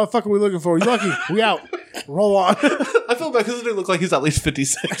 you ain't the motherfucker we looking for. You lucky. We out. Roll on. I feel bad because this dude looks like he's at least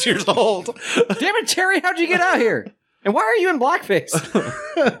 56 years old. Damn it, Terry, how'd you get out here? And why are you in blackface?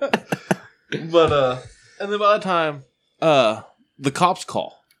 But and then by the time the cops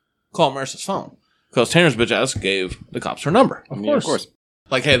call Marissa's phone because Tanner's bitch ass gave the cops her number. Of course.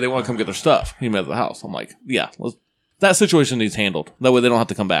 Like, hey, they want to come get their stuff. He met at the house. I'm like, yeah, that situation needs handled. That way they don't have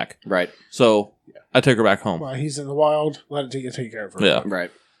to come back. Right. So I take her back home. Well, he's in the wild. Let it take care of her. Yeah.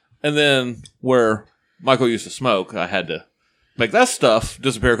 Right. And then where Michael used to smoke, I had to make that stuff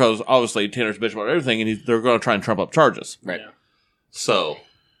disappear because obviously Tanner's bitch about everything and they're going to try and trump up charges. Right. So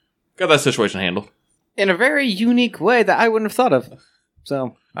got that situation handled. In a very unique way that I wouldn't have thought of.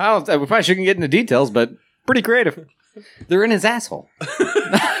 So, we probably shouldn't get into details, but pretty creative. They're in his asshole.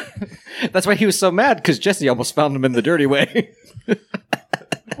 That's why he was so mad, because Jesse almost found him in the dirty way.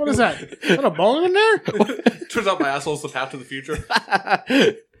 What is that? Is that a bone in there? Turns out my asshole's the path to the future.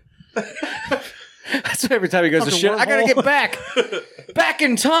 That's why every time he goes to Fucking shit, I gotta wormhole. get back. Back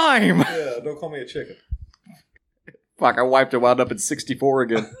in time. Yeah, don't call me a chicken. Fuck, I wiped and wound up at 64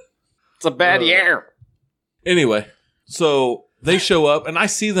 again. It's a bad year. Anyway, so they show up, and I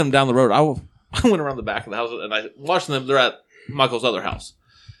see them down the road. I went around the back of the house, and I watched them. They're at Michael's other house.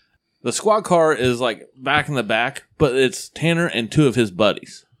 The squad car is like back in the back, but it's Tanner and two of his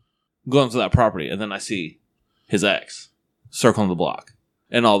buddies going to that property, and then I see his ex circling the block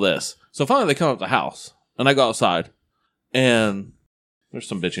and all this. So finally, they come up to the house, and I go outside, and there's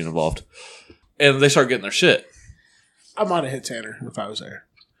some bitching involved, and they start getting their shit. I might have hit Tanner if I was there.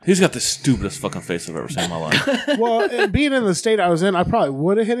 He's got the stupidest fucking face I've ever seen in my life. Well, and being in the state I was in, I probably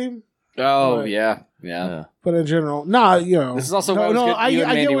would have hit him. Oh, Right. yeah. Yeah. But in general, you know. This is also no, why it was no, good I, you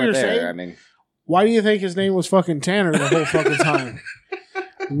and I Mandy get what were you're there. saying. I mean, Why do you think his name was fucking Tanner the whole fucking time?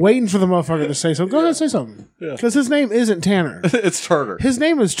 Waiting for the motherfucker to say something. Go ahead and say something. Yeah. Because his name isn't Tanner. It's Turner. His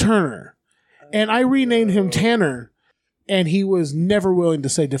name is Turner. And I renamed him Tanner, and he was never willing to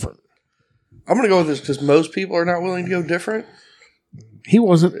say different. I'm going to go with this because most people are not willing to go different, He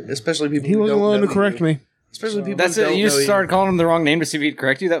wasn't. especially people He who wasn't don't willing know to correct you. me. Especially people that's who it. don't You just know started calling him the wrong name to see if he'd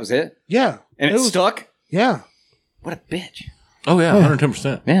correct you. That was it. Yeah. And it was, stuck. Yeah. What a bitch. Oh, yeah,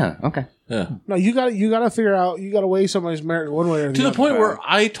 110%. Yeah. Okay. Yeah. No, you got to figure out. You got to weigh somebody's merit one way or the To other. the point where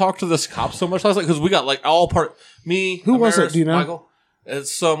I talked to this cop so much last night because we got like all part me. Who was Amaris, it? Do you know? Michael.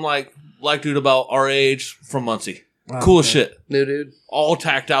 It's some like black dude about our age from Muncie. Cool as shit. New dude. All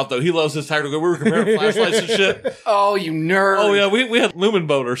tacked out though. He loves his tactical. We were comparing flashlights and shit. Oh, you nerd. Oh yeah, we had lumen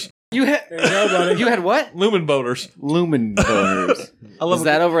boaters. You had you had what? Lumen boaters. Lumen boners. I love Is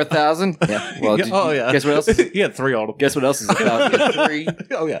that over 1,000? Yeah. Well, Yeah, oh yeah. Guess what else? he had 3 on him. Guess what else is 1,000? 3.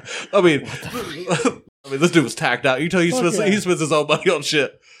 Oh yeah. I mean, this dude was tacked out. You tell he spends yeah. he spends his own money on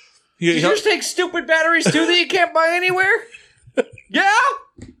shit. Did you just take stupid batteries too that you can't buy anywhere? Yeah?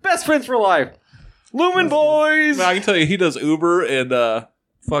 Best friends for life. Lumen boys. I can tell you, he does Uber and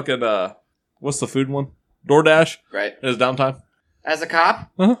fucking what's the food one? DoorDash Right. in his downtime. As a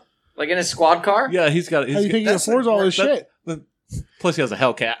cop? Uh-huh. Like in his squad car? Yeah, he's got. How do you think he affords all this shit? Plus, he has a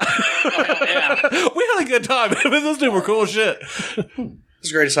Hellcat. yeah. We had a good time. I mean, those dudes were cool as shit. It's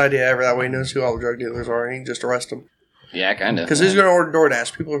the greatest idea ever. That way he knows who all the drug dealers are and he can just arrest them. Yeah, kind of. Because who's going to order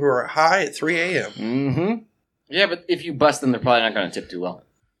DoorDash? People who are high at 3 a.m. Mm-hmm. Yeah, but if you bust them, they're probably not going to tip too well.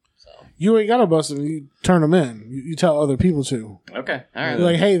 You ain't got to bust them. You turn them in. You tell other people to. Okay. All right. You're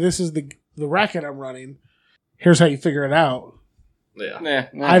like, hey, this is the racket I'm running. Here's how you figure it out. Yeah.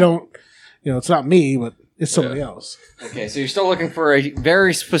 I don't, it's not me, but it's somebody else. Okay, so you're still looking for a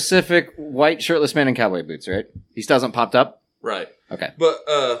very specific white shirtless man in cowboy boots, right? He still hasn't popped up? Right. Okay. But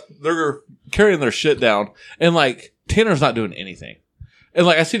they're carrying their shit down, and like Tanner's not doing anything. And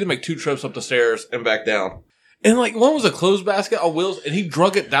like I see them make 2 trips up the stairs and back down. And like one was a clothes basket on wheels, and he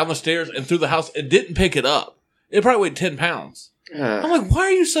drug it down the stairs and through the house and didn't pick it up. It probably weighed 10 pounds. I'm like, why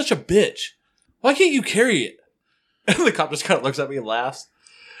are you such a bitch? Why can't you carry it? And the cop just kind of looks at me and laughs.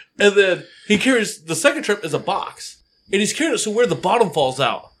 And then he carries, the second trip is a box. And he's carrying it so where the bottom falls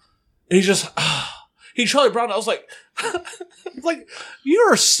out. And he's just, he Charlie Brown. I was like, you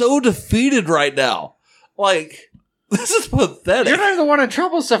are so defeated right now. Like, this is pathetic. You're not the one in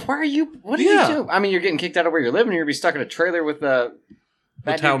trouble stuff. Why are you? What do Yeah. you do? I mean, you're getting kicked out of where you're living. You're going to be stuck in a trailer with the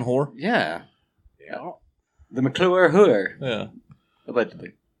town whore. Yeah. The McClure Hooer. Yeah.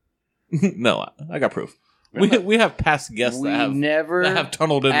 Allegedly. No, I got proof. We have past guests We that never have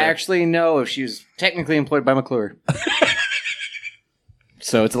tunneled in there. actually know if she was technically employed by McClure.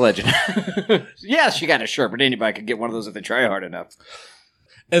 So it's a legend. Yeah, she got a shirt, but anybody could get one of those if they try hard enough.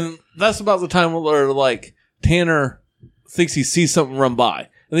 And that's about the time where, like, Tanner thinks he sees something run by.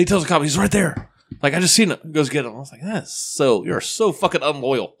 And he tells the cop, he's right there. Like, I just seen it. He goes get him. I was like, you're so fucking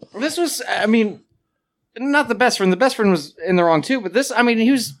unloyal. This was, I mean, not the best friend. The best friend was in the wrong too, but this, I mean,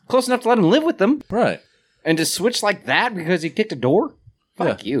 he was close enough to let him live with them. Right. And to switch like that because he kicked a door?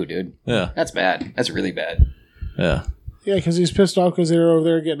 Fuck you, dude. Yeah. That's bad. That's really bad. Yeah. Yeah, because he's pissed off because they're over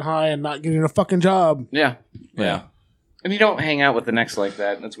there getting high and not getting a fucking job. Yeah. Yeah. And you don't hang out with the next like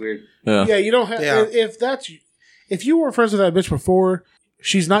that. That's weird. Yeah. Yeah, you don't have. Yeah. If you were friends with that bitch before,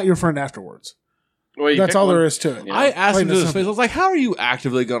 she's not your friend afterwards. Well, That's all there is to it. Yeah. I asked him Plain to and his face, I was like, how are you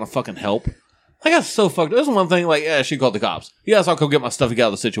actively going to fucking help? Like, that's so fucked. There's one thing, like, yeah, she called the cops. Yes, I'll go get my stuff and get out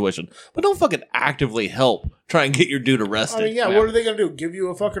of the situation. But don't fucking actively help try and get your dude arrested. I mean, yeah, Yeah. what are they going to do? Give you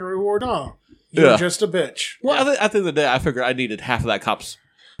a fucking reward? No. You're Yeah. just a bitch. Well, at the end of the day, I figured I needed half of that cop's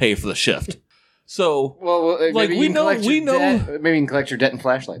pay for the shift. So, Well, Like, maybe we you can know- collect we your know- debt. Maybe you can collect your debt in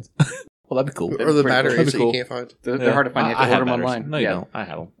flashlights. well, that'd be cool. Or the pretty batteries cool. that Cool. you can't find. They're hard to find. You have to order them batteries. online. No, you don't. I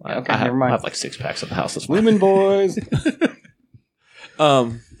have them. Okay, I have, never mind. I have like 6 packs at the house. That's fine. Women, boys.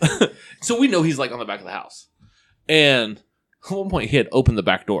 So we know he's like on the back of the house. And at one point he had opened the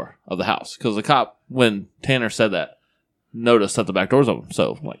back door of the house because the cop, when Tanner said that, noticed that the back door's open.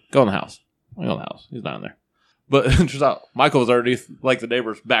 So I'm like, go in the house. I go in the house. He's not in there. But it turns out Michael was underneath like the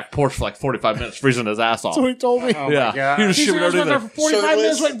neighbor's back porch for like 45 minutes freezing his ass off. That's what he told me. Oh yeah. my God. He was He said shivering I was underneath there there. for 45 So minutes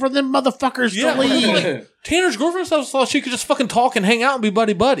this- waiting for them motherfuckers Yeah. to leave. Tanner's girlfriend thought she could just fucking talk and hang out and be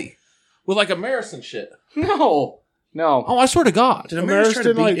buddy-buddy with like a Maris and shit. No. Oh, I swear to God. Did Amaris Amaris try to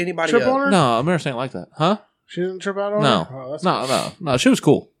didn't, beat like, anybody trip up? on her? No, Maris ain't like that. Huh? She didn't trip out on No. her? Oh, that's No. She was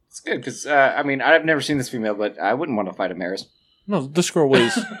cool. It's good because, I mean, I've never seen this female, but I wouldn't want to fight a Maris. No, this girl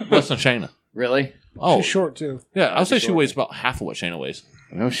weighs less than Shayna. Really? Oh, She's short, too. yeah. I would say she short. weighs about half of what Shayna weighs.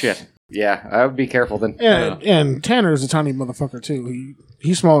 No shit. Yeah, I would be careful then. And Tanner's a tiny motherfucker, too.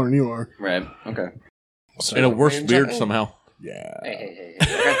 He's smaller than you are. Right. Okay. And a worse And beard Giant. somehow. Hey.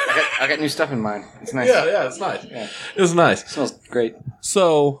 I got new stuff in mind. It's nice. Yeah, it's nice. Yeah. It's nice. Smells great.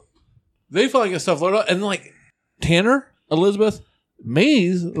 So they finally get stuff loaded up, and like Tanner, Elizabeth,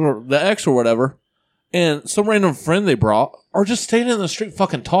 Maze, or the ex or whatever, and some random friend they brought are just standing in the street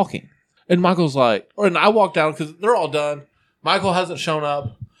fucking talking. And Michael's like, and I walk down because they're all done. Michael hasn't shown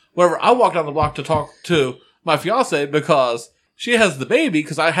up. Whatever. I walk down the block to talk to my fiance because she has the baby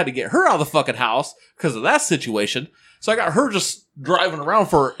because I had to get her out of the fucking house because of that situation. So I got her just driving around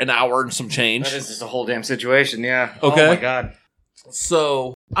for an hour and some change. That is just a whole damn situation. Yeah. Okay. Oh my God.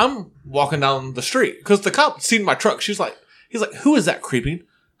 So I'm walking down the street because the cop seen my truck. He's like, who is that creeping?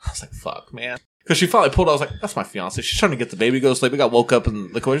 I was like, fuck, man. Because she finally pulled out. I was like, that's my fiance. She's trying to get the baby to go to sleep. We got woke up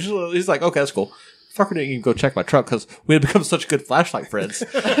in the corner. He's like, okay, that's cool. Fucker didn't even go check my truck because we had become such good flashlight friends.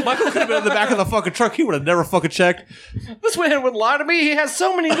 Michael could have been in the back of the fucking truck. He would have never fucking checked. This man would lie to me. He has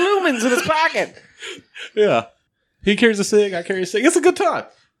so many lumens in his pocket. Yeah. He carries a cig. I carry a cig. It's a good time.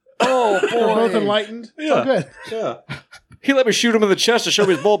 Oh They're both boy. enlightened. Yeah. Oh, good. Yeah. He let me shoot him in the chest to show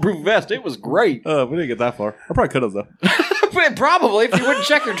me his bulletproof vest. It was great. We didn't get that far. I probably could have though. Probably, if you wouldn't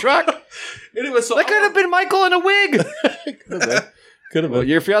check your truck. Anyway, so That could have been Michael in a wig. could have Well, been.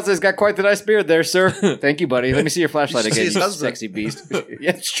 your fiance's got quite the nice beard there, sir. Thank you, buddy. Let me see your flashlight You should see again, his you husband. sexy beast.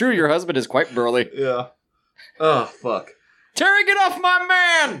 Yeah, it's true. Your husband is quite burly. Yeah. Oh fuck. Terry, get off my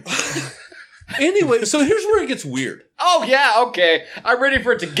man! Anyway, so here's where it gets weird. Oh, yeah, okay. I'm ready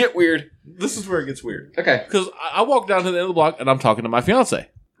for it to get weird. This is where it gets weird. Okay. Because I walk down to the end of the block and I'm talking to my fiance. I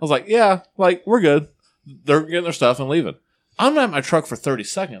was like, yeah, like, we're good. They're getting their stuff and leaving. I'm at my truck for 30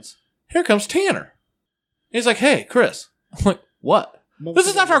 seconds. Here comes Tanner. He's like, hey, Chris. I'm like, what? This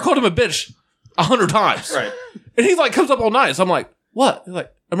is after I called him a bitch 100 times. Right. And he like comes up all night. So I'm like, what? He's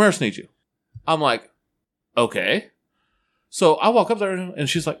like, Amaris needs you. I'm like, okay. So I walk up there and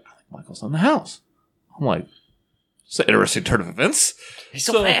she's like, I think Michael's in the house. I'm like, it's an interesting turn of events. He's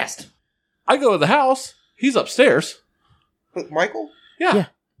so fast. I go to the house. He's upstairs. Michael? Yeah.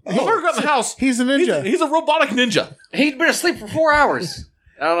 Yeah. He never got in the house. He's a ninja. He's a robotic ninja. He'd been asleep for 4 hours.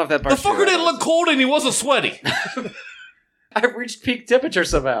 I don't know if that The part's fucker true. didn't look cold and he wasn't sweaty. I reached peak temperature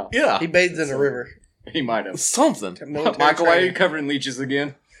somehow. Yeah. He bathed in a river. He might have. Something. Military Michael, why are you training. covered in leeches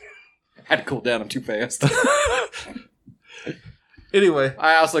again? Had to cool down. I'm too fast. Anyway.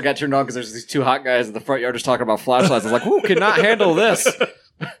 I also got turned on because there's these two hot guys in the front yard just talking about flashlights. I was like, whoo, cannot handle this.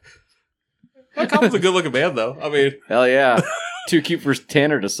 That cop was a good looking man, though. I mean, Hell yeah. Too cute for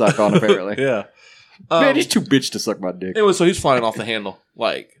Tanner to suck on, apparently. yeah. Man, he's too bitch to suck my dick. Anyway, so he's flying off the handle.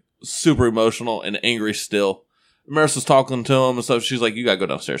 Like, super emotional and angry still. Marissa's talking to him and stuff. She's like, you gotta go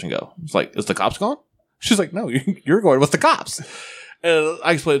downstairs and go. It's like, is the cops gone? She's like, no, you're going with the cops. And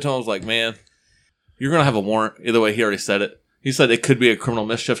I explained it to him. I was like, man, you're gonna have a warrant. Either way, he already said it. He said it could be a criminal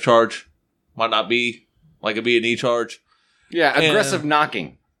mischief charge. Might not be. Like a B&E charge. Yeah, And- aggressive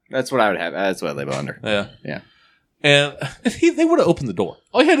knocking. That's what I would have. That's what I live under. Yeah. Yeah. And they would have opened the door.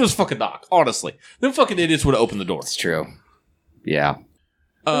 All he had to do was fucking knock, honestly. Them fucking idiots would have opened the door. It's true. Yeah.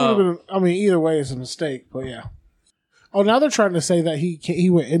 It would've been, I mean, either way, it's a mistake, but yeah. Oh, now they're trying to say that he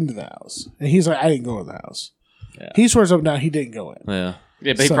went into the house, and he's like, I didn't go in the house. Yeah. He swears up and down he didn't go in. Yeah.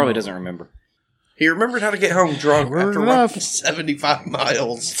 Yeah, but he So- probably doesn't remember. He remembered how to get home drunk Weird after enough. running 75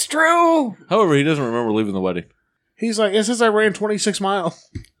 miles. It's true. However, he doesn't remember leaving the wedding. He's like, it says I ran 26 miles.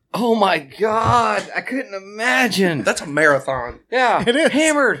 Oh my God. I couldn't imagine. That's a marathon. Yeah. It is.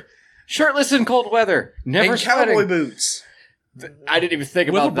 Hammered. Shirtless in cold weather. Never And cowboy sweating. boots. I didn't even think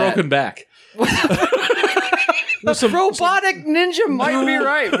With about a broken that. back. With some Robotic ninja might be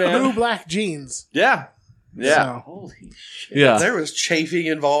right, blue man. black jeans. Yeah. Yeah. So- Holy shit. Yeah. There was chafing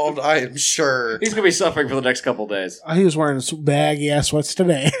involved, I am sure. He's going to be suffering for the next couple days. He was wearing baggy ass sweats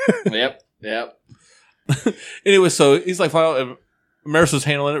today. Yep. Yep. Anyway, so he's like, fine. Marissa's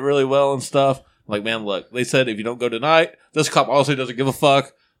handling it really well and stuff. I'm like, man, look, they said if you don't go tonight, this cop honestly doesn't give a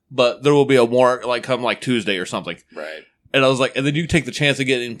fuck, but there will be a warrant like come like Tuesday or something. Right. And I was like, and then you take the chance of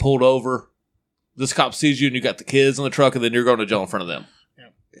getting pulled over. This cop sees you and you got the kids in the truck, and then you're going to jail in front of them.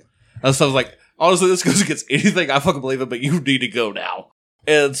 Yeah. And so I was like, honestly, this goes against anything. I fucking believe it, but you need to go now.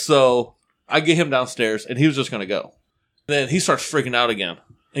 And so I get him downstairs, and he was just going to go. Then he starts freaking out again. And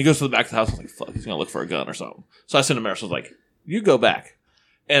he goes to the back of the house. I was like, fuck, he's going to look for a gun or something. So I sent him a message. I was like, you go back.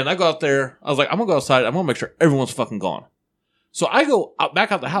 And I go out there. I was like, I'm going to go outside. I'm going to make sure everyone's fucking gone. So I go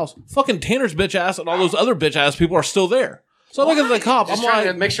back out the house. Fucking Tanner's bitch ass and all those other bitch ass people are still there. So I look at the cop. Just I'm trying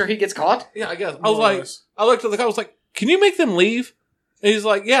like, to make sure he gets caught? yeah, I guess. I was like, I looked at the cop. I was like, can you make them leave? And he's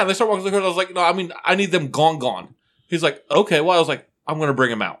like, yeah. And they start walking to the car. I was like, no, I mean, I need them gone. He's like, okay. Well, I was like, I'm going to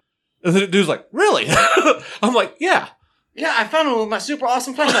bring him out. And the dude's like, really? I'm like, yeah. Yeah, I found him with my super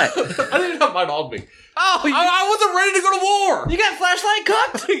awesome flashlight. I didn't have mine on me. Oh, I wasn't ready to go to war. you got flashlight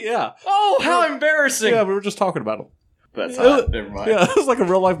cooked? Yeah. Oh, how embarrassing. Yeah, we were just talking about him. That's hot. Never mind. Yeah, it was like a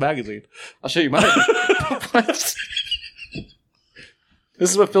real life magazine. I'll show you mine. This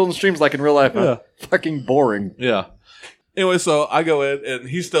is what film streams like in real life. Huh? Fucking boring. Yeah. Anyway, so I go in and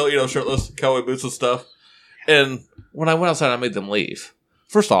he's still, shirtless, cowboy boots and stuff. And when I went outside, I made them leave.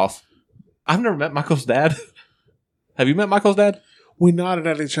 First off, I've never met Michael's dad. Have you met Michael's dad? We nodded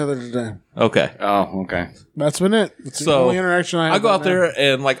at each other today. Okay. Oh, okay. That's been it. That's the So, only interaction I had. I go out right now. there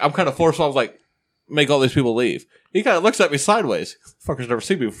and like I'm kind of forceful. I was like, make all these people leave. He kind of looks at me sideways. Fucker's never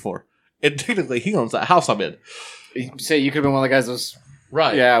seen me before. And technically, he owns that house I'm in. You say you could have been one of the guys that was,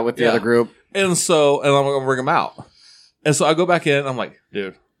 Right. yeah, with the Yeah. other group. And I'm going to bring him out. And so I go back in. I'm like,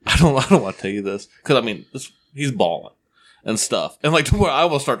 dude, I don't want to tell you this. Because, I mean, he's balling and stuff. And, like, to where I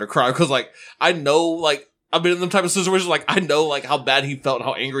almost start to cry. Because, like, I know, like, I've been in them type of situations. Like, I know, like, how bad he felt and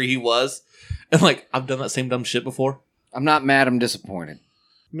how angry he was. And, like, I've done that same dumb shit before. I'm not mad. I'm disappointed.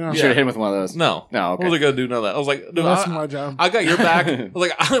 No, You should have hit him with one of those. No. No, I okay. wasn't going to do none of that. I was like, dude, that's my job. I got your back. I was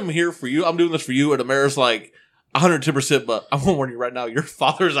like, I'm here for you. I'm doing this for you. And Amara's like, 110%, but I'm going to warn you right now, your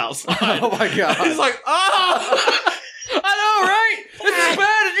father's outside. Oh my god. He's like, ah! I know, right? This is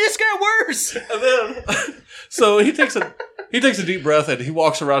bad. It just got worse. And then, so he takes a deep breath and he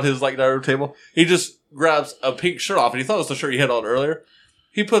walks around his like dining room table. He just grabs a pink shirt off, and he thought it was the shirt he had on earlier.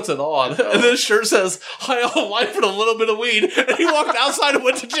 He puts it on, and this shirt says "High on life and a little bit of weed," and he walked outside and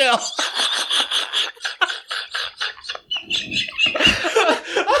went to jail.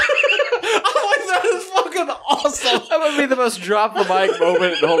 I'm like, that is fucking awesome. That would be the most drop the mic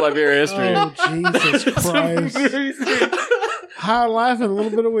moment in the whole Liberia history. Oh, Jesus Christ. High life and a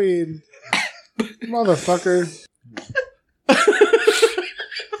little bit of weed. Motherfucker.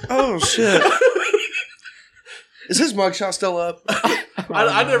 Oh shit! Is his mugshot still up?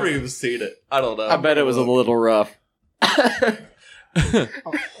 I never even seen it. I don't know. I bet it was a little rough.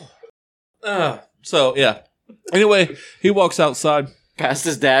 So yeah. Anyway, he walks outside. Past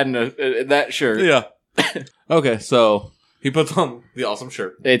his dad in that shirt. Yeah. Okay, so he puts on the awesome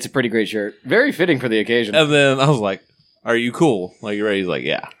shirt. It's a pretty great shirt. Very fitting for the occasion. And then I was like, "Are you cool? Like, you ready?" He's like,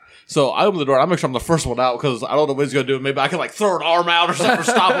 "Yeah." So I open the door. I make sure I'm the first one out because I don't know what he's going to do. Maybe I can like throw an arm out or something or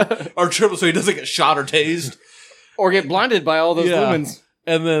stop him or trip him so he doesn't get shot or tased. Or get blinded by all those Yeah. lumens.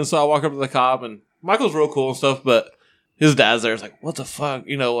 And then so I walk up to the cop, and Michael's real cool and stuff, but his dad's there. It's like, "What the fuck?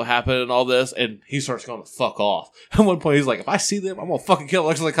 You know what happened and all this?" And he starts going to fuck off. At one point, he's like, "If I see them, I'm going to fucking kill them."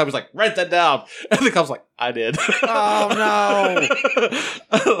 Next to the cop, he's like, "Write that down." And the cop's like, "I did." Oh,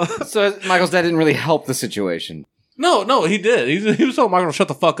 no. So Michael's dad didn't really help the situation. No, he did. He was telling Michael to shut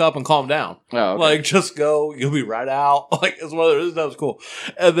the fuck up and calm down. Oh, okay. Like, just go. You'll be right out. Like, it's one of those. That was cool.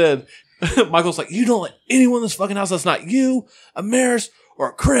 And then Michael's like, "You don't let anyone in this fucking house that's not you, Amaris,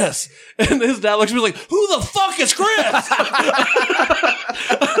 or Chris." And his dad looks at me like, "Who the fuck is Chris?"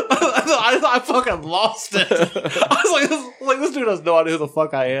 I fucking lost it. I was like, this dude has no idea who the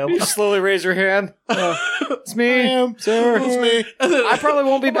fuck I am. You slowly raise your hand. It's me. I am. Sir. It's me. And then I probably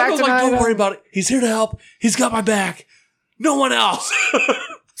won't be back Michael's tonight. like, "Don't worry about it. He's here to help. He's got my back. No one else."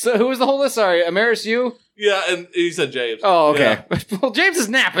 So who was the whole list? Sorry, Amaris, you? Yeah, and he said James. Oh, okay. Yeah. Well, James is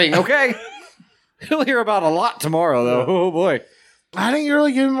napping, okay? He'll hear about a lot tomorrow, though. Oh, boy. I think you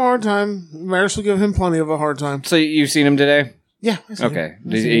really give him a hard time. Maris will give him plenty of a hard time. So you've seen him today? Yeah. I see Okay. him.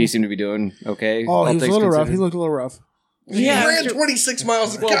 Does he seem to be doing okay? Oh, all he was a things little rough. considered? He looked a little rough. He ran 26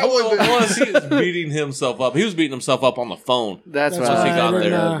 miles of Well, cowboy boots. plus he was beating himself up. He was beating himself up on the phone. That's That's what why I he got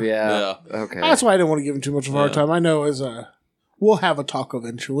figured. there. Yeah. Okay. That's why I didn't want to give him too much of a hard Yeah. time. I know we'll have a talk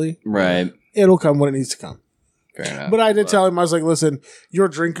eventually. Right. It'll come when it needs to come. Fair enough. But I did tell him, I was like, "Listen, your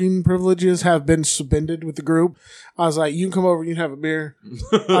drinking privileges have been suspended with the group." I was like, "You can come over and you can have a beer."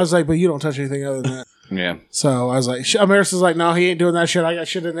 I was like, "But you don't touch anything other than that." Yeah. So I was like, Amaris is like, "No, he ain't doing that shit. I got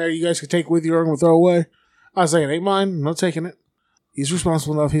shit in there you guys can take with you or I'm going to throw away." I was like, "It ain't mine. I'm not taking it. He's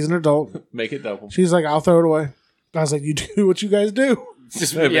responsible enough. He's an adult." Make it double. She's like, "I'll throw it away." I was like, "You do what you guys do."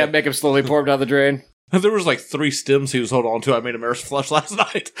 Just, Hey, yeah, man. make him slowly pour him down the drain. There was like 3 stems he was holding on to. I made Amaris flush last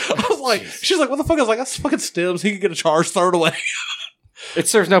night. I was like, she's like, "What the fuck?" I was like, "That's fucking stems. He could get a charge, throw it away." It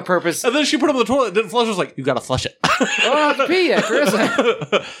serves no purpose. And then she put him in the toilet, it didn't flush. I was like, "You gotta flush it." Oh, I don't have to pee yet, Chris.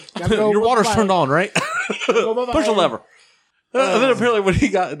 Gotta go Your with water's the turned on, right? Go by the Push the hand. lever. And then apparently when he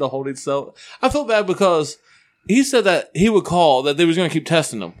got into holding cell, I felt bad because he said that he would call, that they was going to keep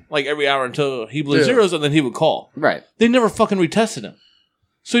testing him like every hour until he blew Yeah. zeros, and then he would call. Right. They never fucking retested him,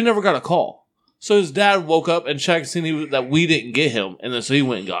 so he never got a call. So his dad woke up and checked, seen that we didn't get him, and then so he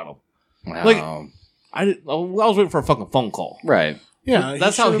went and got him. Wow. Like- I was waiting for a fucking phone call. Right. Yeah,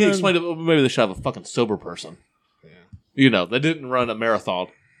 That's how should've he been- explained it. Maybe they should have a fucking sober person. You know, they didn't run a marathon.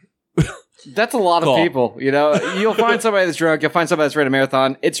 That's a lot of Call. people. You know, you'll find somebody that's drunk. You'll find somebody that's ran a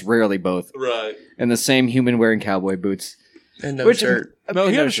marathon. It's rarely both. Right. And the same human wearing cowboy boots. And no Which- shirt. No, he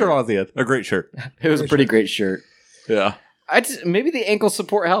And had a shirt shirt. on at the end. A great shirt. It was a pretty great shirt. Yeah. Maybe the ankle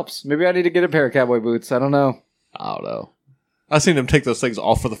support helps. Maybe I need to get a pair of cowboy boots. I don't know. I don't know. I seen him take those things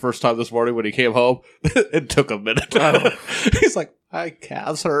off for the first time this morning when he came home. It took a minute. He's like, "My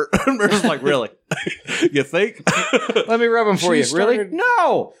calves hurt." And we're just like, "Really? You think?" Let me rub them for She you. Really? started-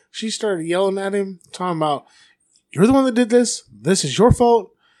 No. She started yelling at him, talking about, "You're the one that did this. This is your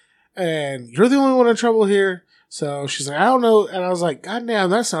fault. And you're the only one in trouble here." So she's like, "I don't know." And I was like, "God damn,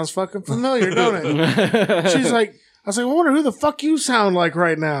 that sounds fucking familiar, don't it?" She's like, I was like, "I wonder who the fuck you sound like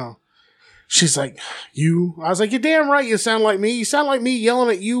right now." She's like, "You." I was like, "You're damn right you sound like me. You sound like me yelling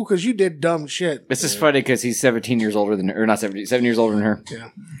at you because you did dumb shit." This is funny because he's 17 years older than her. Or not 17, 7 years older than her. Yeah.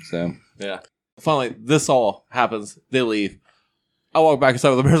 So, Yeah. Finally, this all happens. They leave. I walk back inside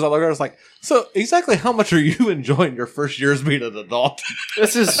with the bears. I look at her. I was like, so exactly how much are you enjoying your first year as being an adult?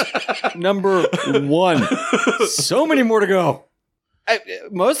 This is number 1. So many more to go.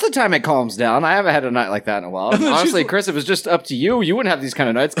 Most of the time it calms down. I haven't had a night like that in a while. Honestly, Chris, if it was just up to you, you wouldn't have these kind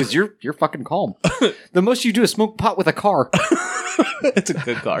of nights because you're fucking calm. The most you do is smoke pot with a car. It's a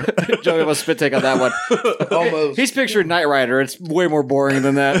good car. Joey have a spit take on that one. Almost. He's pictured Knight Rider. It's way more boring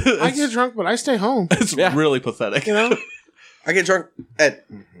than that. I get drunk, but I stay home. It's really pathetic. You know, I get drunk at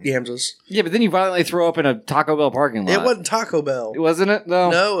Yams's. Yeah, but then you violently throw up in a Taco Bell parking lot. It wasn't Taco Bell. Wasn't it? No.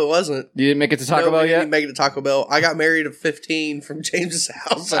 No, it wasn't. You didn't make it to Taco No, Bell we yet? didn't make it to Taco Bell. I got married at 15 from James's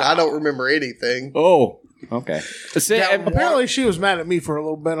house, and I don't remember anything. Oh. Okay. See, Yeah, and apparently she was mad at me for a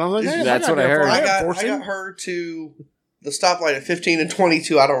little bit. I was like, hey, That's what I heard. I got got her to the stoplight at 15 and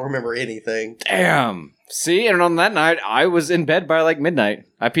 22. I don't remember anything. damn. See, and on that night, I was in bed by like midnight.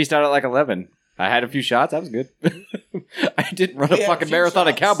 I pieced out at like 11. I had a few shots. I was good. I didn't run a Yeah, a fucking few marathon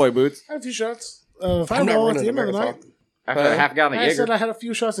in shots. cowboy boots. I had a few shots. I'm not Fireball at running the a end of the night. marathon. After a half gallon of I said Jaeger. I had a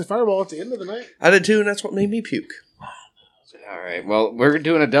few shots of Fireball at the end of the night. I did too, and that's what made me puke. All right. Well, we're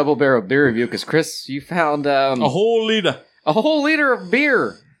doing a double barrel beer review because Chris, you found A whole liter. a whole liter of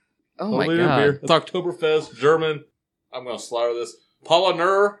beer. Oh Whole my liter of god! beer. It's Oktoberfest, German. I'm going to slaughter this.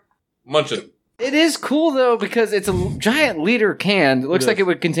 Paulaner Munchen. It is cool though because it's a giant liter can. It looks It like is. it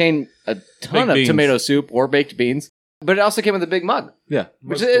would contain a ton Baked of beans. tomato soup or baked beans. But it also came with a big mug, Yeah.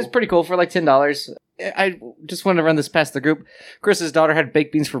 which is pretty cool for like $10. I just wanted to run this past the group. Chris's daughter had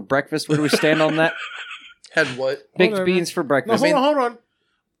baked beans for breakfast. Where do we stand on that? Had what? Baked Whatever. beans for No, breakfast. hold on.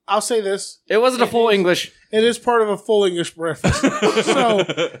 I'll say this. It wasn't a full English. It is part of a full English breakfast. So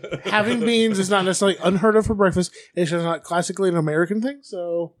having beans is not necessarily unheard of for breakfast. It's just not classically an American thing.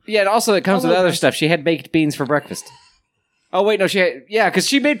 So Yeah, and also it comes I with love other this. stuff. She had baked beans for breakfast. Oh wait, no, because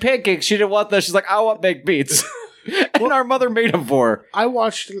she made pancakes. She didn't want those. She's like, I want baked beans, and our mother made them for her. I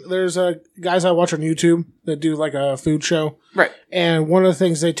watched, there's guys I watch on YouTube that do like a food show. Right. And one of the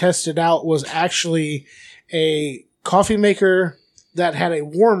things they tested out was actually a coffee maker that had a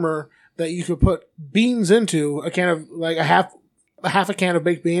warmer that you could put beans into, a can of like a half a can of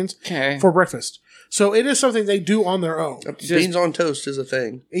baked beans Okay. for breakfast. So it is something they do on their own. Beans on toast is a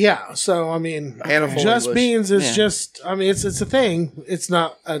thing. Yeah. So I mean, And a full just English. beans is Yeah. just. I mean, it's a thing. It's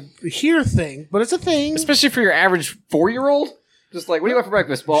not a here thing, but it's a thing. Especially for your average 4-year-old. Just like, what do you want for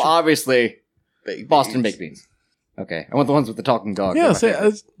breakfast? Well, obviously, Baked Boston beans. baked beans. Okay. I want the ones with the talking dog. Yeah, They're my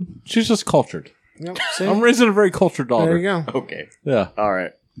favorite. she's just cultured. Yep, see? I'm raising a very cultured daughter. There you go. Okay. Yeah. All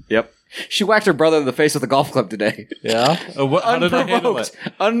right. Yep. She whacked her brother in the face with a golf club today. Yeah. How did I handle it?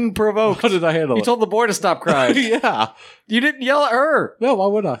 Unprovoked. How did I handle You it? told the boy to stop crying. Yeah. You didn't yell at her. No, why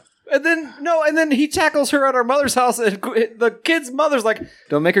would I? And then he tackles her at our mother's house, and the kid's mother's like,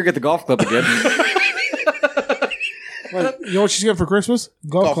 "Don't make her get the golf club again." Like, you know what she's getting for Christmas?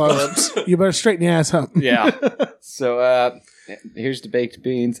 Golf clubs. You better straighten your ass up. Yeah. So here's the baked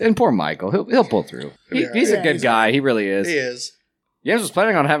beans, and poor Michael, he'll pull through. He's a Yeah, good he's guy. He really is. He is. James was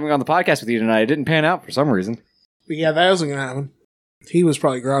planning on having him on the podcast with you tonight. It didn't pan out for some reason. But yeah, that wasn't gonna happen. He was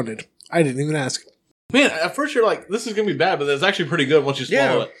probably grounded. I didn't even ask. Man, at first you're like, this is going to be bad, but it's actually pretty good once you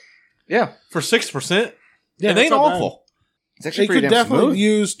swallow Yeah. it. Yeah, For 6%, Yeah, it it's ain't not bad. awful. it's actually It pretty could damn definitely smooth.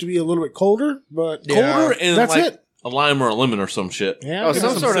 use to be a little bit colder, but Yeah. Colder and that's like it. a lime or a lemon or some shit. Yeah, Oh, give it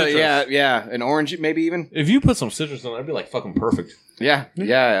some sort of citrus. yeah, an orange maybe even. If you put some citrus in it, that'd be like fucking perfect. Yeah,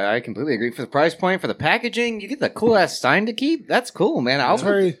 I completely agree. For the price point, for the packaging, you get the cool ass sign to keep. That's cool, man. I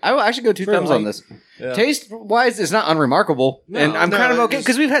will actually go 2 very thumbs on light. this. Yeah. Taste wise, it's not unremarkable, No. and I'm No, kind of it okay just-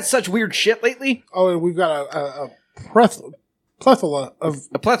 because we've had such weird shit lately. Oh, and we've got a plethora of.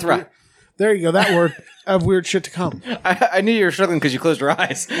 A plethora. There you go. That word of weird shit to come. I knew you were struggling because you closed your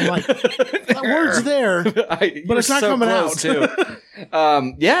eyes. Like, that word's there. But it's not coming out. too.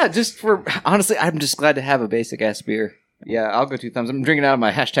 Yeah, just for honestly, I'm just glad to have a basic ass beer. Yeah, I'll go 2 thumbs. I'm drinking out of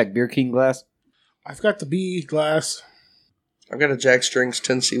my hashtag Beer King glass. I've got the B glass. I've got a Jack Strings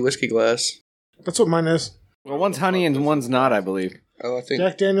Tennessee whiskey glass. That's what mine is. Well, one's honey and one's not, I believe. Oh, I think.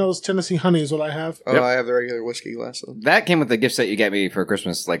 Jack Daniels Tennessee Honey is what I have. Oh, Yep. I have the regular whiskey glass. Though. That came with the gift set you got me for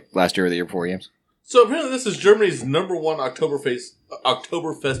Christmas, like last year or the year before, Yams. So apparently this is Germany's #1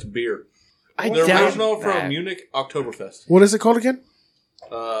 Oktoberfest beer. I The doubt original that. from Munich Oktoberfest. What is it called again?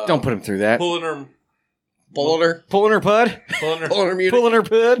 Don't put him through that. Pulliner, Boulder. Pulling her pud. Pulliner, Boulder Munich. Pulling her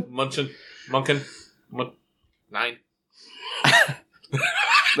pud. Munchen, 9.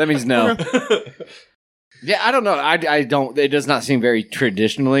 That means no. Yeah, I don't know. I don't. It does not seem very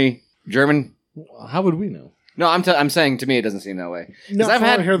traditionally German. How would we know? No, I'm saying to me it doesn't seem that way. No, I've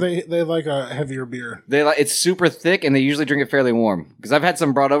had here they like a heavier beer. it's super thick and they usually drink it fairly warm. Because I've had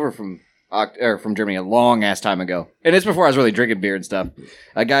some brought over from from Germany a long ass time ago, and it's before I was really drinking beer and stuff.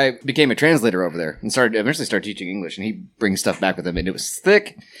 A guy became a translator over there and eventually started teaching English, and he brings stuff back with him, and it was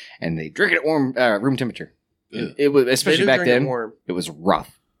thick, and they drink it at warm room temperature. It was, especially back then, it was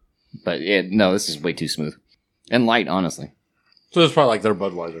rough. But no, this is way too smooth and light, honestly. So it's probably like their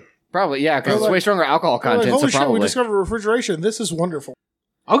Budweiser. Probably, yeah, because it's way stronger alcohol content. Holy so shit, probably. we discovered refrigeration. This is wonderful.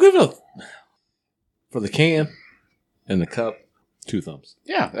 I'll give it for the can and the cup, 2 thumbs.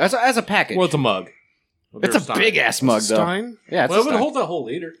 Yeah, as a package. Well, it's a mug. It's a big ass mug, though. Stein? Yeah, it's Well, a it would Stein. hold that whole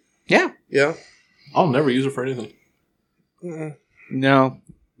liter. Yeah. Yeah. I'll never use it for anything. Mm-mm. No.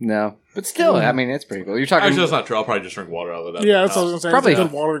 But still, I mean, it's pretty cool. You're talking Actually, that's not true. I'll probably just drink water out of that. Yeah, that's what I was going to say. Probably It's a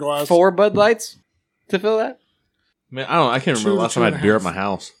good water glass. 4 Bud Lights to fill that? Man, I can't remember the last time I had beer at my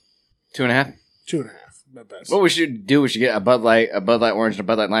house. 2.5? 2.5. At best. What we should do, we should get a Bud Light Orange, and a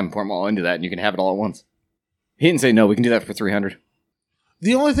Bud Light Lime, and pour them all into that, and you can have it all at once. He didn't say no. We can do that for $300.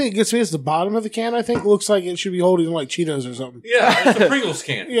 The only thing that gets me is the bottom of the can, I think, looks like it should be holding like Cheetos or something. Yeah, it's a Pringles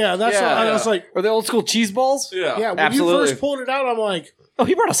can. Yeah, that's Yeah. what I was like. Or the old school cheese balls? Yeah. Yeah, when Absolutely. you first pulled it out, I'm like, Oh,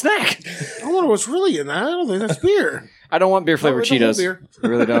 he brought a snack. I wonder what's really in that. I don't think that's beer. I don't want beer flavored No, we don't want Cheetos. beer. I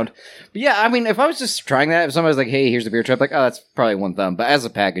really don't. But yeah, I mean, if I was just trying that, if somebody was like, "Hey, here's the beer trip," like, oh, that's probably 1 thumb. But as a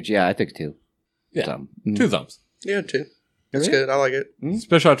package, yeah, I think 2. Yeah. Thumb. 2 thumbs. Yeah, 2. That's Really? good. I like it.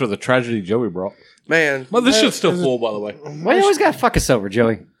 Especially after the tragedy Joey brought. Man. Well, this Hey, shit's still is it- full, by the way. Why you always gotta fuck us over,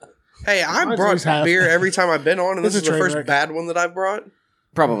 Joey? Hey, I Mine's brought always half. beer every time I've been on, and this It's is a the train first wreck. bad one that I've brought.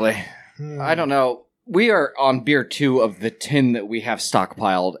 Probably. Hmm. I don't know. We are on beer 2 of the 10 that we have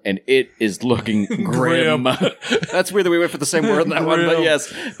stockpiled, and it is looking grim. That's weird that we went for the same word in that one, but Grim.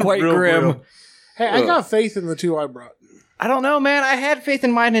 yes, quite Real grim. grim. Hey, I got faith in the 2 I brought. I don't know, man. I had faith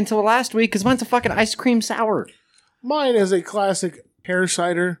in mine until last week because mine's a fucking ice cream sour. Mine is a classic pear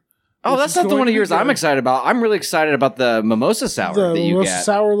cider. Oh, Which that's is not the going one to of be yours I'm good. excited about. I'm really excited about the mimosa sour The that you roast got.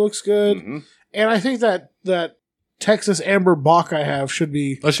 sour looks good. Mhm. And I think that Texas Amber Bock I have should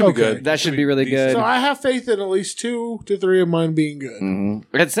be That should be good. That should be really good. So I have faith in at least 2 to 3 of mine being good. Mhm.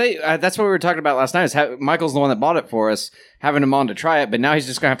 I'd say that's what we were talking about last night. Is Michael's the one that bought it for us, having him on to try it, but now he's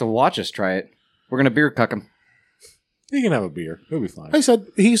just gonna have to watch us try it. We're gonna beer cuck him. You can have a beer. It'll be fine. I said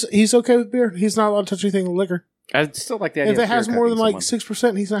he's okay with beer. He's not allowed to touch anything with liquor. I'd still like the idea. If it of has beer more cucking than like someone.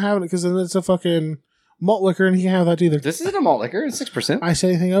 6%, he's not having it because then it's a fucking malt liquor and he can't have that either. This isn't a malt liquor. It's 6%. I say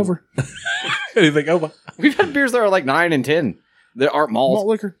anything over Anything over? We've had beers that are like 9 and 10. That aren't malt malt.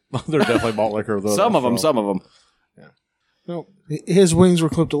 liquor. They're definitely malt liquor. Though. Some of them. So- Some of them. No, his wings were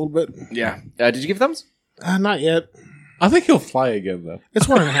clipped a little bit. Yeah. Did you give thumbs? Not yet. I think he'll fly again, though. It's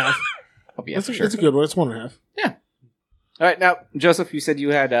 1.5. Oh, yeah, it's, for sure. it's a good one. It's 1.5. All right, now Joseph, you said you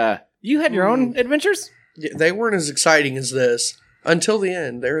had your own adventures. Yeah, they weren't as exciting as this until the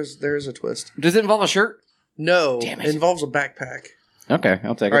end. There is a twist. Does it involve a shirt? No, Damn it. it involves a backpack. Okay,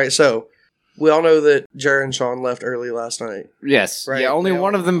 I'll take All it. right, so we all know that Jared and Sean left early last night. Yes. Right, Yeah. Only yeah.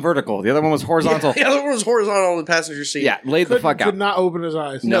 one of them vertical. The other one was horizontal. Yeah, the other one was horizontal in the passenger seat. Yeah. Laid the fuck Could out. not open his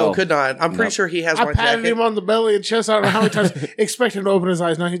eyes. No, No. could not. I'm pretty No. sure he has I my patted jacket. him on the belly and chest. I don't know how many times. Expected him to open his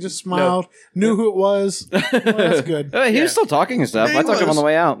eyes. No, he just smiled. Knew who it was. Well, that's good. He Yeah. was still talking and stuff. Yeah, I he talked to him on was. the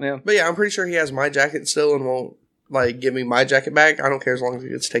way out. Yeah. But yeah, I'm pretty sure he has my jacket still and won't like give me my jacket back. I don't care as long as it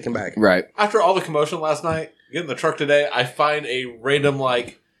gets taken back. Right. After all the commotion last night, get in the truck today, I find a random,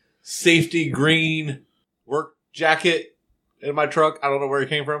 like, safety green work jacket in my truck. I don't know where it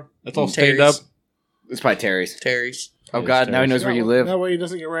came from. It's all stained up. Terry's. It's probably Terry's. Terry's. Oh Yes, God! Now he knows where you live. That way he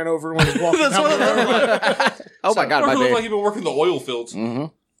doesn't get ran over when he's walking That's down what the I'm road. like. Oh my God! It My looks like bad. you've been working the oil fields. Mm-hmm.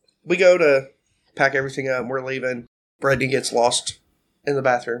 We go to pack everything up. We're leaving. Brittany gets lost in the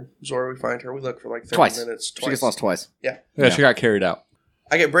bathroom. Is where we find her. We look for like 30 Twice. minutes. She gets lost twice. Yeah, she got carried out.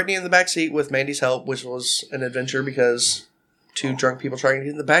 I get Brittany in the back seat with Mandy's help, which was an adventure because two drunk people trying to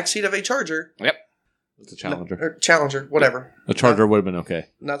get in the back seat of a Charger. Yep. It's a Challenger. Or Challenger, whatever. A Charger would have been okay.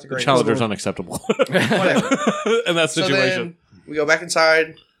 Not the The greatest. Challenger's unacceptable. Whatever. In that So situation. then we go back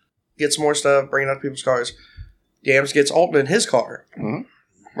inside, get some more stuff, bring it out to people's cars. Yams gets Alton in his car. Mhm.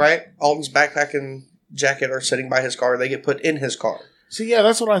 Right? Alton's backpack and jacket are sitting by his car. They get put in his car. See, yeah,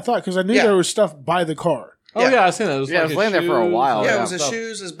 that's what I thought because I knew Yeah. there was stuff by the car. Oh, yeah, I seen that. It was, Yeah, it like was his laying there for a shoes. while. yeah, yeah. it was his stuff.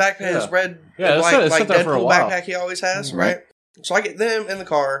 shoes, his backpack, his Yeah. red Yeah, and it white sat- it like sat there for a Deadpool while. backpack he always has, Mhm. right? So I get them in the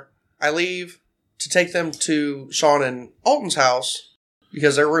car. I leave to take them to Sean and Alton's house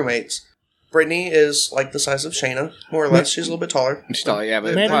because they're roommates. Brittany is like the size of Shayna, more or less. She's a little bit taller. She's tall, yeah,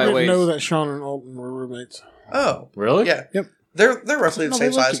 but Mandy probably didn't weighs. know that Sean and Alton were roommates. Oh, Really? yeah. Yep. They're roughly the No,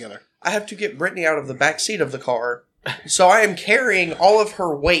 same they live size. together. I have to get Brittany out of the back seat of the car, so I am carrying all of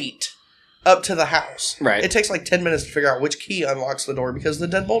her weight up to the house. Right. It takes like 10 minutes to figure out which key unlocks the door because the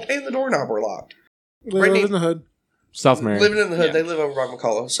deadbolt and the doorknob were locked. They Brittany- live in the hood. South Marion. living in the hood. Yeah. They live over by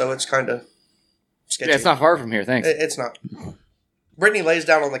McCullough, so it's kind of sketchy. Yeah, it's not far from here. Thanks. It's not. Brittany lays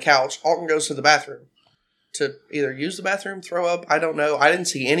down on the couch. Alton goes to the bathroom to either use the bathroom, throw up. I don't know. I didn't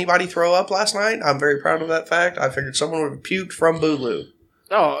see anybody throw up last night. I'm very proud of that fact. I figured someone would have puked from Booloo.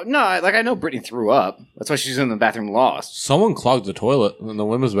 Oh no! I know Brittany threw up. That's why she's in the bathroom lost. Someone clogged the toilet in the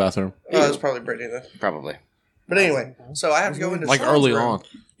women's bathroom. Oh, it's probably Brittany then. Probably. But anyway, so I have to go into Like Sean's early room. on.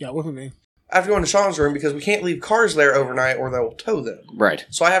 Yeah, with me. I have to go into Sean's room because we can't leave cars there overnight or they'll tow them. Right.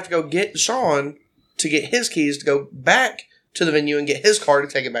 So I have to go get Sean to get his keys to go back to the venue and get his car to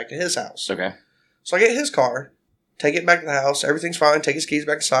take it back to his house. Okay. So I get his car, take it back to the house. Everything's fine. Take his keys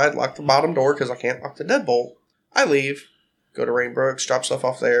back inside, lock the bottom door because I can't lock the deadbolt. I leave, go to Rainbrooks, drop stuff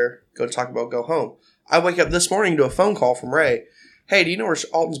off there, go to Taco Bell, go home. I wake up this morning to a phone call from Ray. Hey, do you know where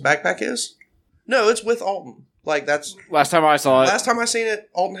Alton's backpack is? No, it's with Alton. Like, that's... Last time I saw it. Last time I seen it,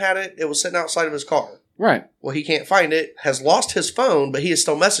 Alton had it. It was sitting outside of his car. Right. Well, he can't find it, has lost his phone, but he is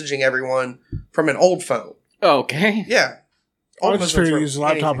still messaging everyone from an old phone. Okay. Yeah. I Alton just doesn't figured throw you use a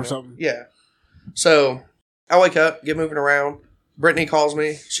laptop anything or out. something. Yeah. So, I wake up, get moving around. Brittany calls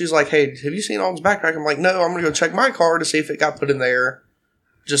me. She's like, hey, have you seen Alton's backpack? I'm like, no, I'm going to go check my car to see if it got put in there.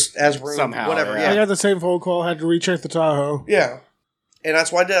 Just as room, Somehow, whatever. yeah. I Yeah. got the same phone call. Had to recheck the Tahoe. Yeah. And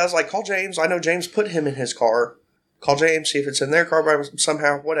that's what I did. I was like, call James. I know James put him in his car. Call James, see if it's in their car by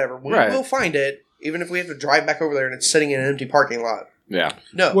somehow, whatever. We Right. will find it, even if we have to drive back over there and it's sitting in an empty parking lot. Yeah.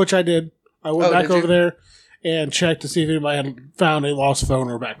 No. Which I did. I went Oh, back did you? over there and checked to see if anybody had found a lost phone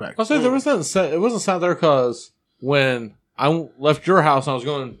or backpack. I'll say there was it wasn't sat there because when I left your house and I was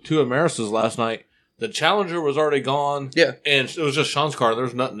going to Ameris's last night, the Challenger was already gone. Yeah. And it was just Sean's car. There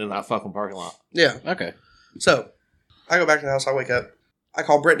was nothing in that fucking parking lot. Yeah. Okay. So, I go back to the house. I wake up. I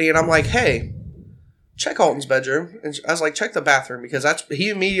call Brittany and I'm like, hey, check Alton's bedroom. And I was like, check the bathroom because he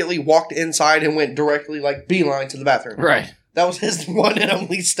immediately walked inside and went directly like beeline to the bathroom. Right. That was his one and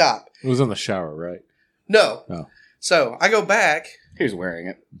only stop. It was in the shower, right? No. Oh. So, I go back. He was wearing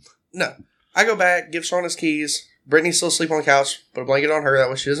it. No. I go back, give Sean his keys. Brittany's still asleep on the couch. Put a blanket on her. That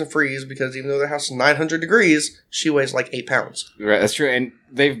way she doesn't freeze because even though their house is 900 degrees, she weighs like 8 pounds. Right. That's true. And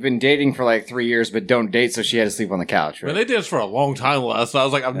they've been dating for like 3 years, but don't date, so she had to sleep on the couch. I mean, Right? they did this for a long time last night. I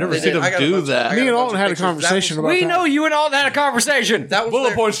was like, I've never They seen did. I them got a do bunch of- that. I Me got and a Alton bunch had a of pictures. conversation That about We that. know you and all had a conversation. That was Bullet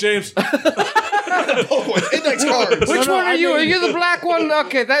their- points, James. Bullet points. Index cards. Which No, one are I you? Are didn't- you the black one?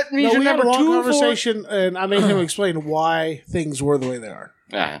 Okay, that means No, you're we had a number long 2 conversation, and I made him explain why things were the way they are.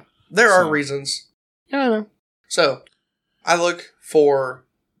 Ah. There are So- reasons. Yeah, I know. So, I look for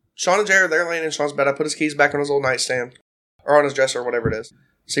Sean and Jared. They're laying in Sean's bed. I put his keys back on his little nightstand. Or on his dresser or whatever it is.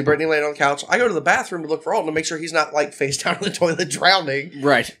 See Brittany laying on the couch. I go to the bathroom to look for Alton to make sure he's not, like, face down in the toilet drowning.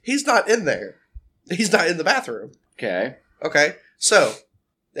 Right. He's not in there. He's not in the bathroom. Okay. Okay? So,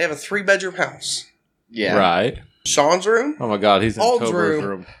 they have a 3-bedroom house. Yeah. Right. Sean's room. Oh my god, he's in Alton's Tober's room.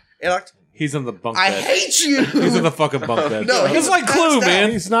 room. And He's in the bunk I bed. hate you! He's in the fucking bunk bed. No, it's he's like passed Clue, out.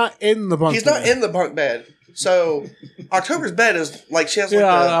 man. He's not in the bunk He's not bed. in the bunk bed. So, October's bed is, like, she has, like,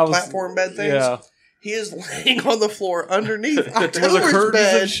 Yeah, the I was- platform bed things. Yeah. He is laying on the floor underneath Where the October's curtains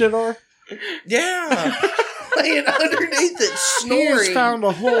bed. and shit are. Yeah. Laying underneath it, He snoring. has found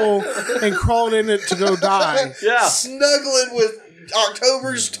a hole and crawled in it to go die. Yeah. Snuggling with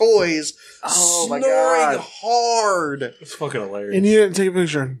October's toys. Oh, my snoring God. hard. It's fucking hilarious. And you didn't take a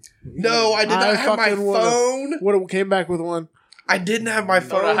picture. No, I did not I have my fucking would've. phone. Would have came back with one. I didn't have my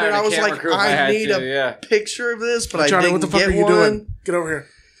phone, Would've and hired I a was camera like, crew if I had need to, a yeah. picture of this, but Johnny, I didn't what the fuck get are you one. doing? Get over here.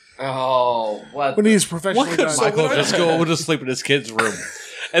 Oh, what? When he's professionally What could done. Michael when I- just go? We'll just sleep in his kid's room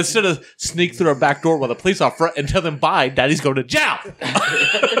instead of sneak through a back door with a police out front and tell them bye. Daddy's going to jail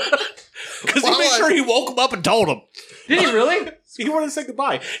because he Well, made I- sure he woke him up and told him. Did he really? He wanted to say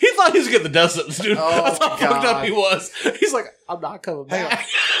goodbye. He thought he was getting the death sentence, dude. Oh, That's how fucked up God. he was. He's like, I'm not coming back.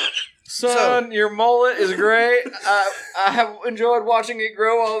 Son, your mullet is great. I have enjoyed watching it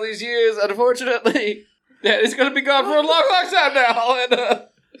grow all these years. Unfortunately, yeah, it's going to be gone for a long, long time now. And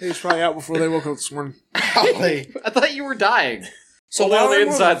He was probably out before they woke up this morning. Golly. I thought you were dying. So Hold on while the I'm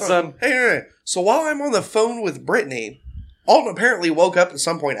inside, phone- son. Hey. So while I'm on the phone with Brittany, Alton apparently woke up at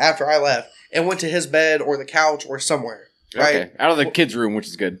some point after I left and went to his bed or the couch or somewhere. Right? Okay, out of the kids' room, which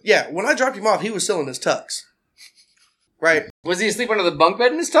is good. Yeah, when I dropped him off, he was still in his tux. Right? Was he asleep under the bunk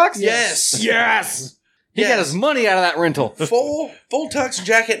bed in his tux? Yes. Yes. He got Yes. his money out of that rental. Full tux,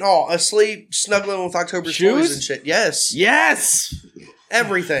 jacket and all, asleep, snuggling with October's Shoes? toys and shit. Yes. Yes.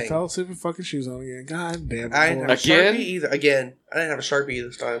 Everything. Fell asleep with fucking shoes on again. God damn it. I didn't boy. have a Again? Sharpie either. Again, I didn't have a Sharpie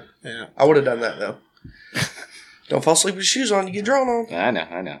this time. Yeah. I would have done that though. Don't fall asleep with your shoes on, you get drawn on.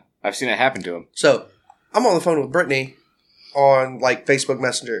 I know. I've seen it happen to him. So, I'm on the phone with Brittany on like Facebook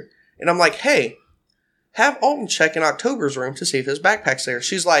Messenger, and I'm like, "Hey, have Alton check in October's room to see if his backpack's there.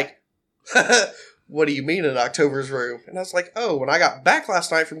 She's like, what do you mean in October's room? And I was like, oh, when I got back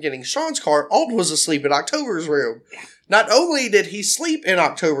last night from getting Sean's car, Alton was asleep in October's room. Not only did he sleep in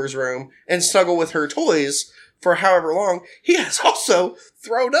October's room and snuggle with her toys for however long, he has also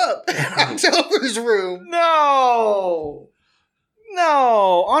thrown up in October's room.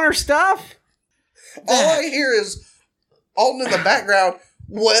 No, on her stuff. All I hear is Alton in the background,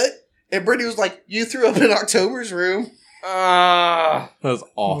 what? And Brittany was like, you threw up in October's room? That was Oh,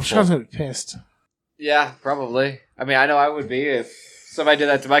 awful. Sean's gonna be pissed. Yeah, probably. I mean, I know I would be if somebody did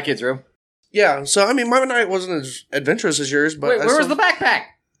that to my kid's room. Yeah, so I mean, my night wasn't as adventurous as yours, but Wait, where was the backpack?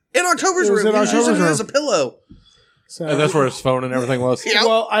 in October's It was room. in He was using October's it as a pillow. So, And that's where his phone and everything was. Yeah.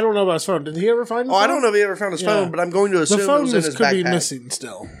 Well, I don't know about his phone. Did he ever find his Oh, phone? I don't know if he ever found his Yeah. phone, but I'm going to assume The it phone was in his could be backpack. missing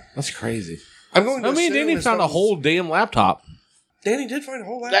still. That's crazy. I'm going to I mean, assume Danny his found a phone was- whole damn laptop. Danny did find a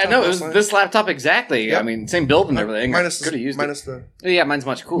whole I laptop. know, it was last night. this laptop exactly. Yep. I mean, same build and everything. Minus Could have used minus the it. Yeah, mine's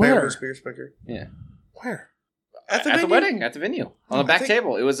much cooler. Where? Maribor spear speaker. Yeah. Where? At the At the venue? wedding, at the venue. On the I back think-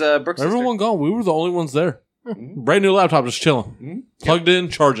 table. It was Brooks' sister. Everyone gone. We were the only ones there. Brand new laptop, just chilling. Plugged in,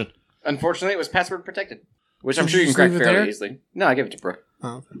 charging. Unfortunately, it was password protected. Which So I'm sure you you can just crack leave it fairly there? easily. No, I gave it to Brooke.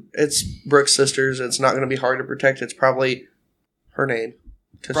 Oh, okay. It's Brooke's sister's. It's not going to be hard to protect. It's probably her name.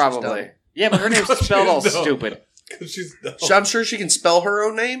 'Cause she's Probably. dumb. Yeah, but her name's spelled all She's dumb. stupid. She's dumb. I'm sure she can spell her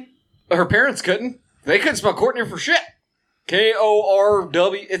own name. Her parents couldn't. They couldn't spell Courtney for shit. Korw.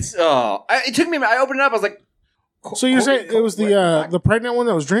 It's it took me. I opened it up. I was like, So you're saying it was the pregnant one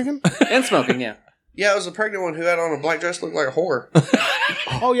that was drinking? and smoking. Yeah. Yeah, it was a pregnant one who had on a black dress, looked like a whore.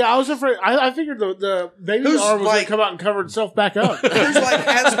 Oh yeah, I was afraid. I figured the baby Who's arm was like- gonna come out and cover itself back up. Who's like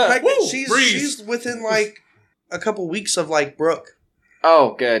as pregnant? Woo, she's breeze. within like a couple weeks of like Brooke,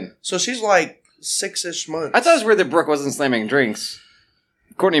 Oh, good. so she's like 6-ish months. I thought it was weird that Brooke wasn't slamming drinks.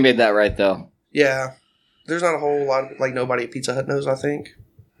 Courtney made that right though. Yeah, there's not a whole lot like nobody at Pizza Hut knows. I think.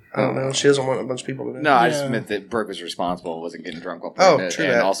 I don't know. She doesn't want a bunch of people to know. No, I just Yeah. meant that Brooke was responsible, wasn't getting drunk while Oh, pregnant. true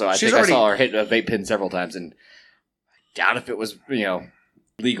and that. also, I She's think I saw already- her hit a vape pen several times, and I doubt if it was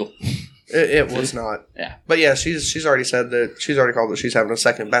legal. It was not. Yeah. But yeah, she's already said that she's already called that she's having a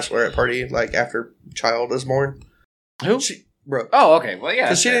second bachelorette party like after child is born. Who? Brooke. Oh, okay. Well, yeah.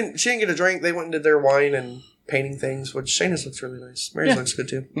 Because she didn't get a drink. They went and did their wine and painting things, which Shayna's looks really nice. Mary's Yeah. looks good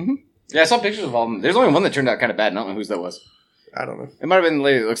too. Yeah, I saw pictures of all of them. There's only one that turned out kind of bad. and I don't know whose that was. I don't know. It might have been the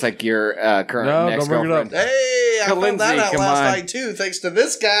lady that looks like your current No, don't ex bring it up. girlfriend. Hey, I found that Lindsay, out come last on. night too, thanks to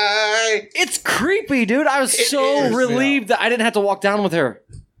this guy. It's creepy, dude. I was so is, relieved that I didn't have to walk down with her.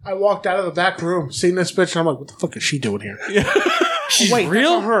 I walked out of the back room, seen this bitch, and I'm like, "What the fuck is she doing here?" She's Wait,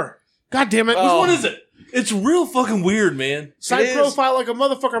 real. that's not her. God damn it! Oh. What is it? It's real fucking weird, man. Side It is. profile like a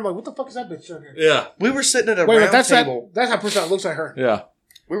motherfucker. I'm like, "What the fuck is that bitch doing here?" Yeah. We were sitting at a Wait, round that's table. that person that looks like her. Yeah.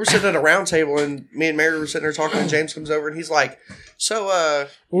 We were sitting at a round table, and me and Mary were sitting there talking. And James comes over, and he's like, "So, Well,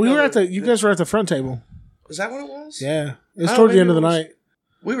 we you were know, at you guys were at the front table. is that what it was?" Yeah, it's Oh, toward the maybe end of the it was. night.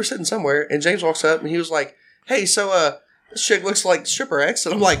 We were sitting somewhere, and James walks up, and he was like, "Hey, so, this chick looks like Stripper X,"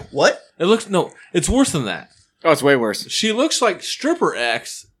 and I'm like, "What?" It's worse than that. Oh, it's way worse. She looks like Stripper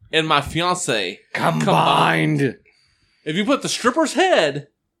X and my fiance Combined. If you put the stripper's head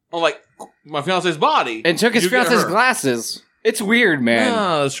on like my fiance's body And took his you get fiance's her. glasses. It's weird, man.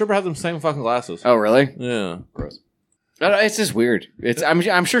 Nah, the stripper had them same fucking glasses. Oh, really? Yeah. Gross. It's just weird.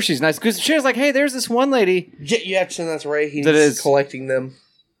 I'm sure she's nice because she was like, "Hey, there's this one lady." Yeah, you have to send that to Ray. He's That is- collecting them.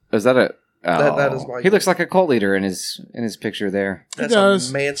 Is that a? Oh. That is my- He looks like a cult leader in his picture there. That's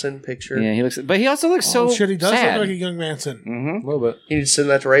does. a Manson picture. Yeah, he looks. But he also looks so oh shit, he does sad. look like a young Manson. Mm-hmm. A little bit. You need to send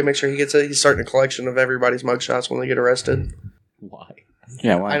that to Ray. Make sure he gets it. He's starting a collection of everybody's mugshots when they get arrested. Why?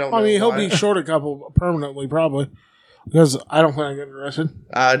 Yeah, why? I don't know. I mean, he'll why. be short a couple permanently, probably, because I don't plan on getting arrested.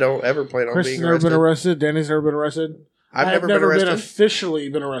 I don't ever plan on Chris has being never arrested. been arrested. Danny's never been arrested. I've I have never been arrested. officially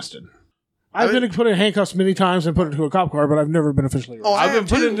been arrested. I I've mean- been put in handcuffs many times and put into a cop car, but I've never been officially arrested. Oh, I I've been have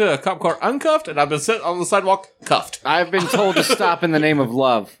put too. into a cop car uncuffed, and I've been set on the sidewalk cuffed. I've been told to stop in the name of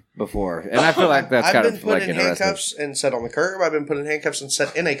love before, and I feel like that's I've kind been of put like in getting arrested. handcuffs and set on the curb. I've been put in handcuffs and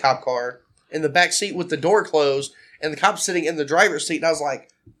set in a cop car in the back seat with the door closed, and the cop's sitting in the driver's seat. And I was like,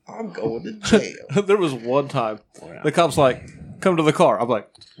 I'm going to jail. There was one time the cop's like, "Come to the car." I'm like,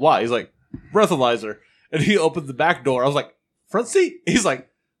 "Why?" He's like, "Breathalyzer," and he opened the back door. I was like, "Front seat?" He's like,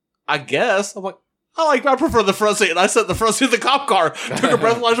 "I guess." I'm like, I prefer the front seat, and I sat in the front seat of the cop car. Took a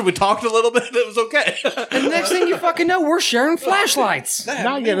breathalyzer. We talked a little bit, and it was okay. And next thing you fucking know, we're sharing flashlights. That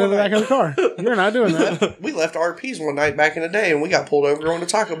Not happened getting to in the me back one of the car. You're not doing that. night. We left RP's one night back in the day, and we got pulled over going to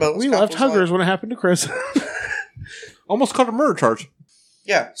Taco Bell. We This cop left was like- Huggers when it happened to Chris. Almost caught a murder charge.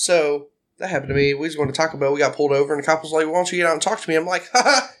 Yeah, so That happened to me. We was going to Taco Bell. We got pulled over, and the cop was like, "Why don't you get out and talk to me?" I'm like,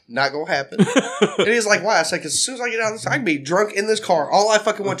 "Haha, not gonna happen." And he's like, "Why?" I said, "Because as soon as I get out of this, I can be drunk in this car all I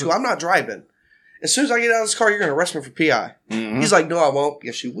fucking want to. I'm not driving. As soon as I get out of this car, you're going to arrest me for PI." Mhm. He's like, "No, I won't."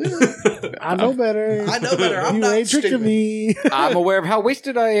 "Yes, you will." I know better. I know better. I'm you not ain't tricking stupid. me. I'm aware of how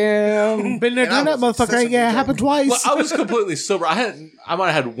wasted I am. Been there, And I done that, was motherfucker. excessively Yeah, it drunk. happened twice. Well, I was completely sober. I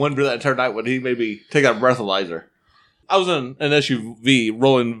might have had one beer that entire night when he made me take out a breathalyzer. I was in an SUV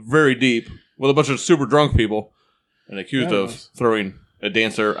rolling very deep with a bunch of super drunk people and accused of throwing a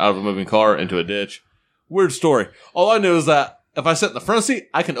dancer out of a moving car into a ditch. Weird story. All I know is that if I sit in the front seat,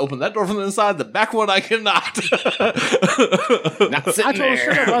 I can open that door from the inside. The back one, I cannot. Not I sitting told him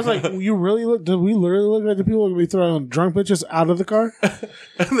straight up, I was like, "You really look? Did we literally look like the people who be throwing drunk bitches out of the car?"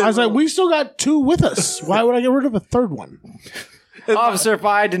 I was like, "We still got 2 with us. Why would I get rid of a third one?" Officer, if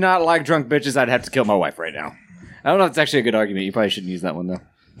I did not like drunk bitches, I'd have to kill my wife right now. I don't know if it's actually a good argument. You probably shouldn't use that one, though.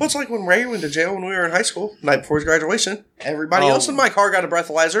 Well, it's like when Ray went to jail when we were in high school, night before his graduation. Everybody Oh. else in my car got a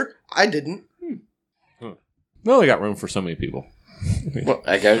breathalyzer. I didn't. We only got room for so many people. What,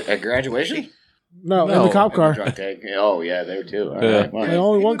 at graduation? No, in No, the cop car. Drunk tank. Oh, yeah, there too. All Yeah. right, well, There's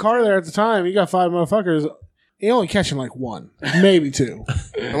only one car there at the time. You got 5 motherfuckers. You only catching like 1, maybe 2.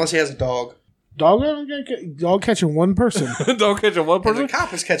 Unless he has a dog. Dog catching 1 person. Don't catch a one And the person.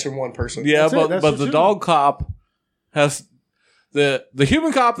 cop is catching one person. Yeah, That's it. but That's but the the two. dog cop has the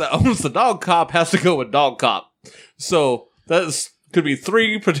human cop that owns the dog cop has to go with dog cop. So that could be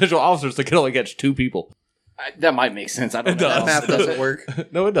 3 potential officers that can only catch 2 people. that might make sense. I don't It know. does. That math doesn't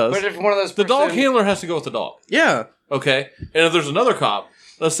work. No, it does. But if one of those The dog person- handler has to go with the dog. Yeah. Okay, and if there's another cop,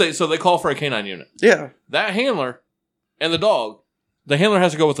 let's say, so they call for a canine unit. Yeah. That handler and the dog, the handler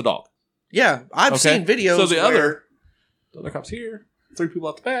has to go with the dog. Yeah. I've Okay. seen videos So the where other cop's here, 3 people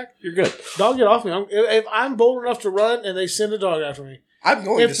at the back. You're good. Dog, get off me. If I'm bold enough to run and they send a dog after me, I'm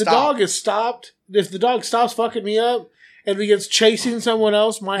going if to the stop. dog is stopped, if the dog stops fucking me up and begins chasing someone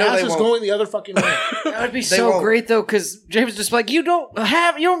else, my No, ass they is won't. going the other fucking way. That would be They so won't. great though, because James is just like, you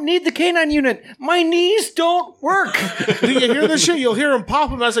don't need the canine unit. My knees don't work. Do you hear this shit? You'll hear him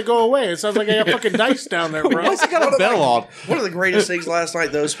pop them as they go away. It sounds like I got fucking dice down there, bro. Why's he got a bell on? One of the greatest things last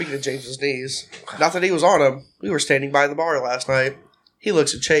night, though, speaking of James's knees, not that he was on him, we were standing by the bar last night. He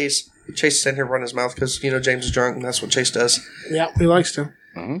looks at Chase. Chase is sitting here running his mouth because, James is drunk, and that's what Chase does. Yeah, he likes to.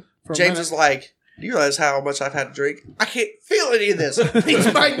 Mhm. For a James minute. is like, "Do you realize how much I've had to drink? I can't feel any of this.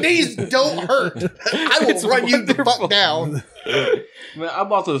 My knees don't hurt. I will run you the fuck down." Man, I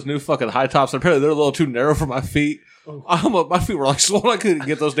bought those new fucking high tops, and apparently they're a little too narrow for my feet. My feet were like swollen. I couldn't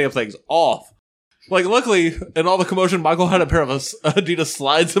get those damn things off. Like, luckily, in all the commotion, Michael had a pair of Adidas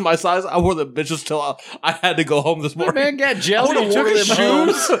slides in my size. I wore the bitches till I had to go home this The morning. man got I jelly. would've He took worn his them home.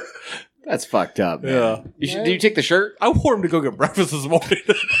 shoes. That's fucked up, man. Yeah. Do you take the shirt? I wore them to go get breakfast this morning.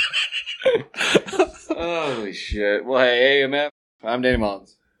 Holy shit. Well, hey, AMF. I'm Danny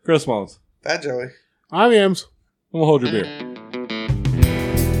Mullins. Chris Mullins, Bad Joey. I'm Ems. we'll hold your beer.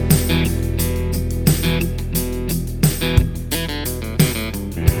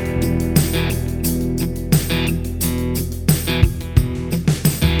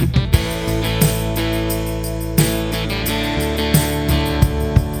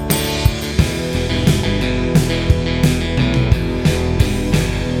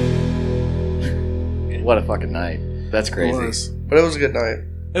 What a fucking night. That's crazy. But it was a good night.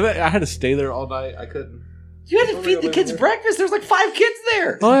 And I had to stay there all night. I couldn't. You had to feed the kids breakfast. There's like 5 kids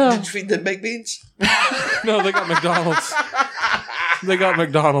there. Oh, yeah. Did you feed them baked beans? No, they got McDonald's. They got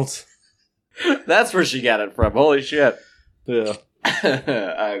McDonald's. That's where she got it from. Holy shit. Yeah.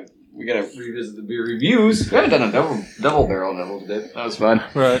 We gotta revisit the beer reviews. We haven't done a double barrel nibbles, did? That was fun.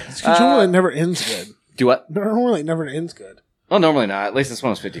 Right. It's normally it never ends good. Do what? Normally it never ends good. Oh, normally not. At least this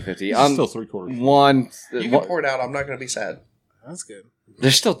one was 50-50. It's still 3/4. One. You can pour it out. I'm not going to be sad. That's good.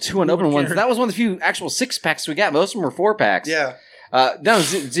 There's still 2 unopened don't ones. care. That was one of the few actual 6-packs we got. Most of them were 4-packs. Yeah. No,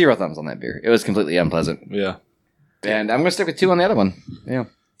 0 thumbs on that beer. It was completely unpleasant. Yeah. And I'm going to stick with 2 on the other one. Yeah.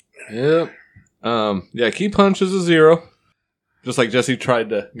 Yep. Yeah, key punch is a 0. Just like Jesse got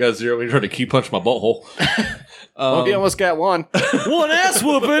a 0 when he tried to key punch my butthole. Well, he almost got 1. One ass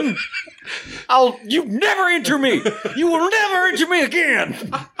whooping. You never injure me. You will never injure me again.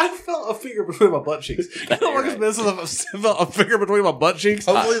 I felt a finger between my butt cheeks. You know, Marcus Benson, I felt a finger between my butt cheeks.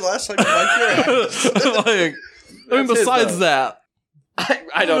 Hopefully last time you liked your ass. Like, I mean, That's it, besides though. that,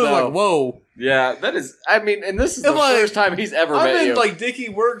 I don't it was know. like, whoa. Yeah, that is. I mean, and this is the And, like, first time he's ever I'm met in you. like dicky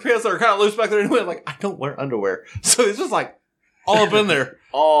work pants that are kind of loose back there anyway. I'm like, I don't wear underwear. So it's just like all up in there.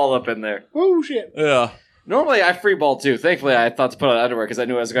 all up in there. Oh shit. Yeah. Normally, I free ball too. Thankfully, I thought to put on underwear because I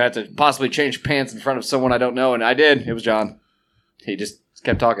knew I was going to have to possibly change pants in front of someone I don't know, and I did. It was John. He just Just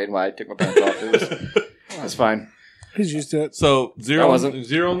kept talking while I took my pants off. It was fine. He's used to it. So I zero wasn't.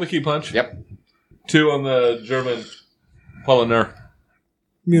 on the key punch. Yep. 2 on the German Poliner.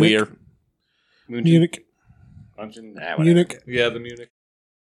 Munich. Munich. Munich. Yeah, the Munich.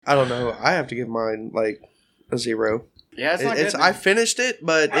 I don't know. I have to give mine like a 0. Yeah, it's not good. I finished it,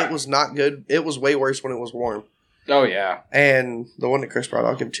 but it was not good. It was way worse when it was warm. Oh, yeah. And the one that Chris brought,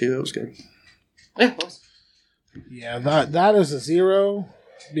 I'll give 2. It was good. Yeah, it was. Yeah, that is a 0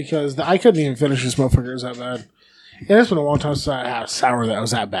 because I couldn't even finish this motherfucker. It was that bad. Yeah, it's been a long time since I had a sour that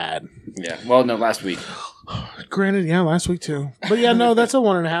was that bad. Yeah. Well, no, last week. Granted, yeah, last week too. But yeah, no, that's a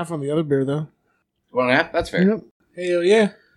 1.5 on the other beer though. 1.5? That's fair. Yep. Hell yeah.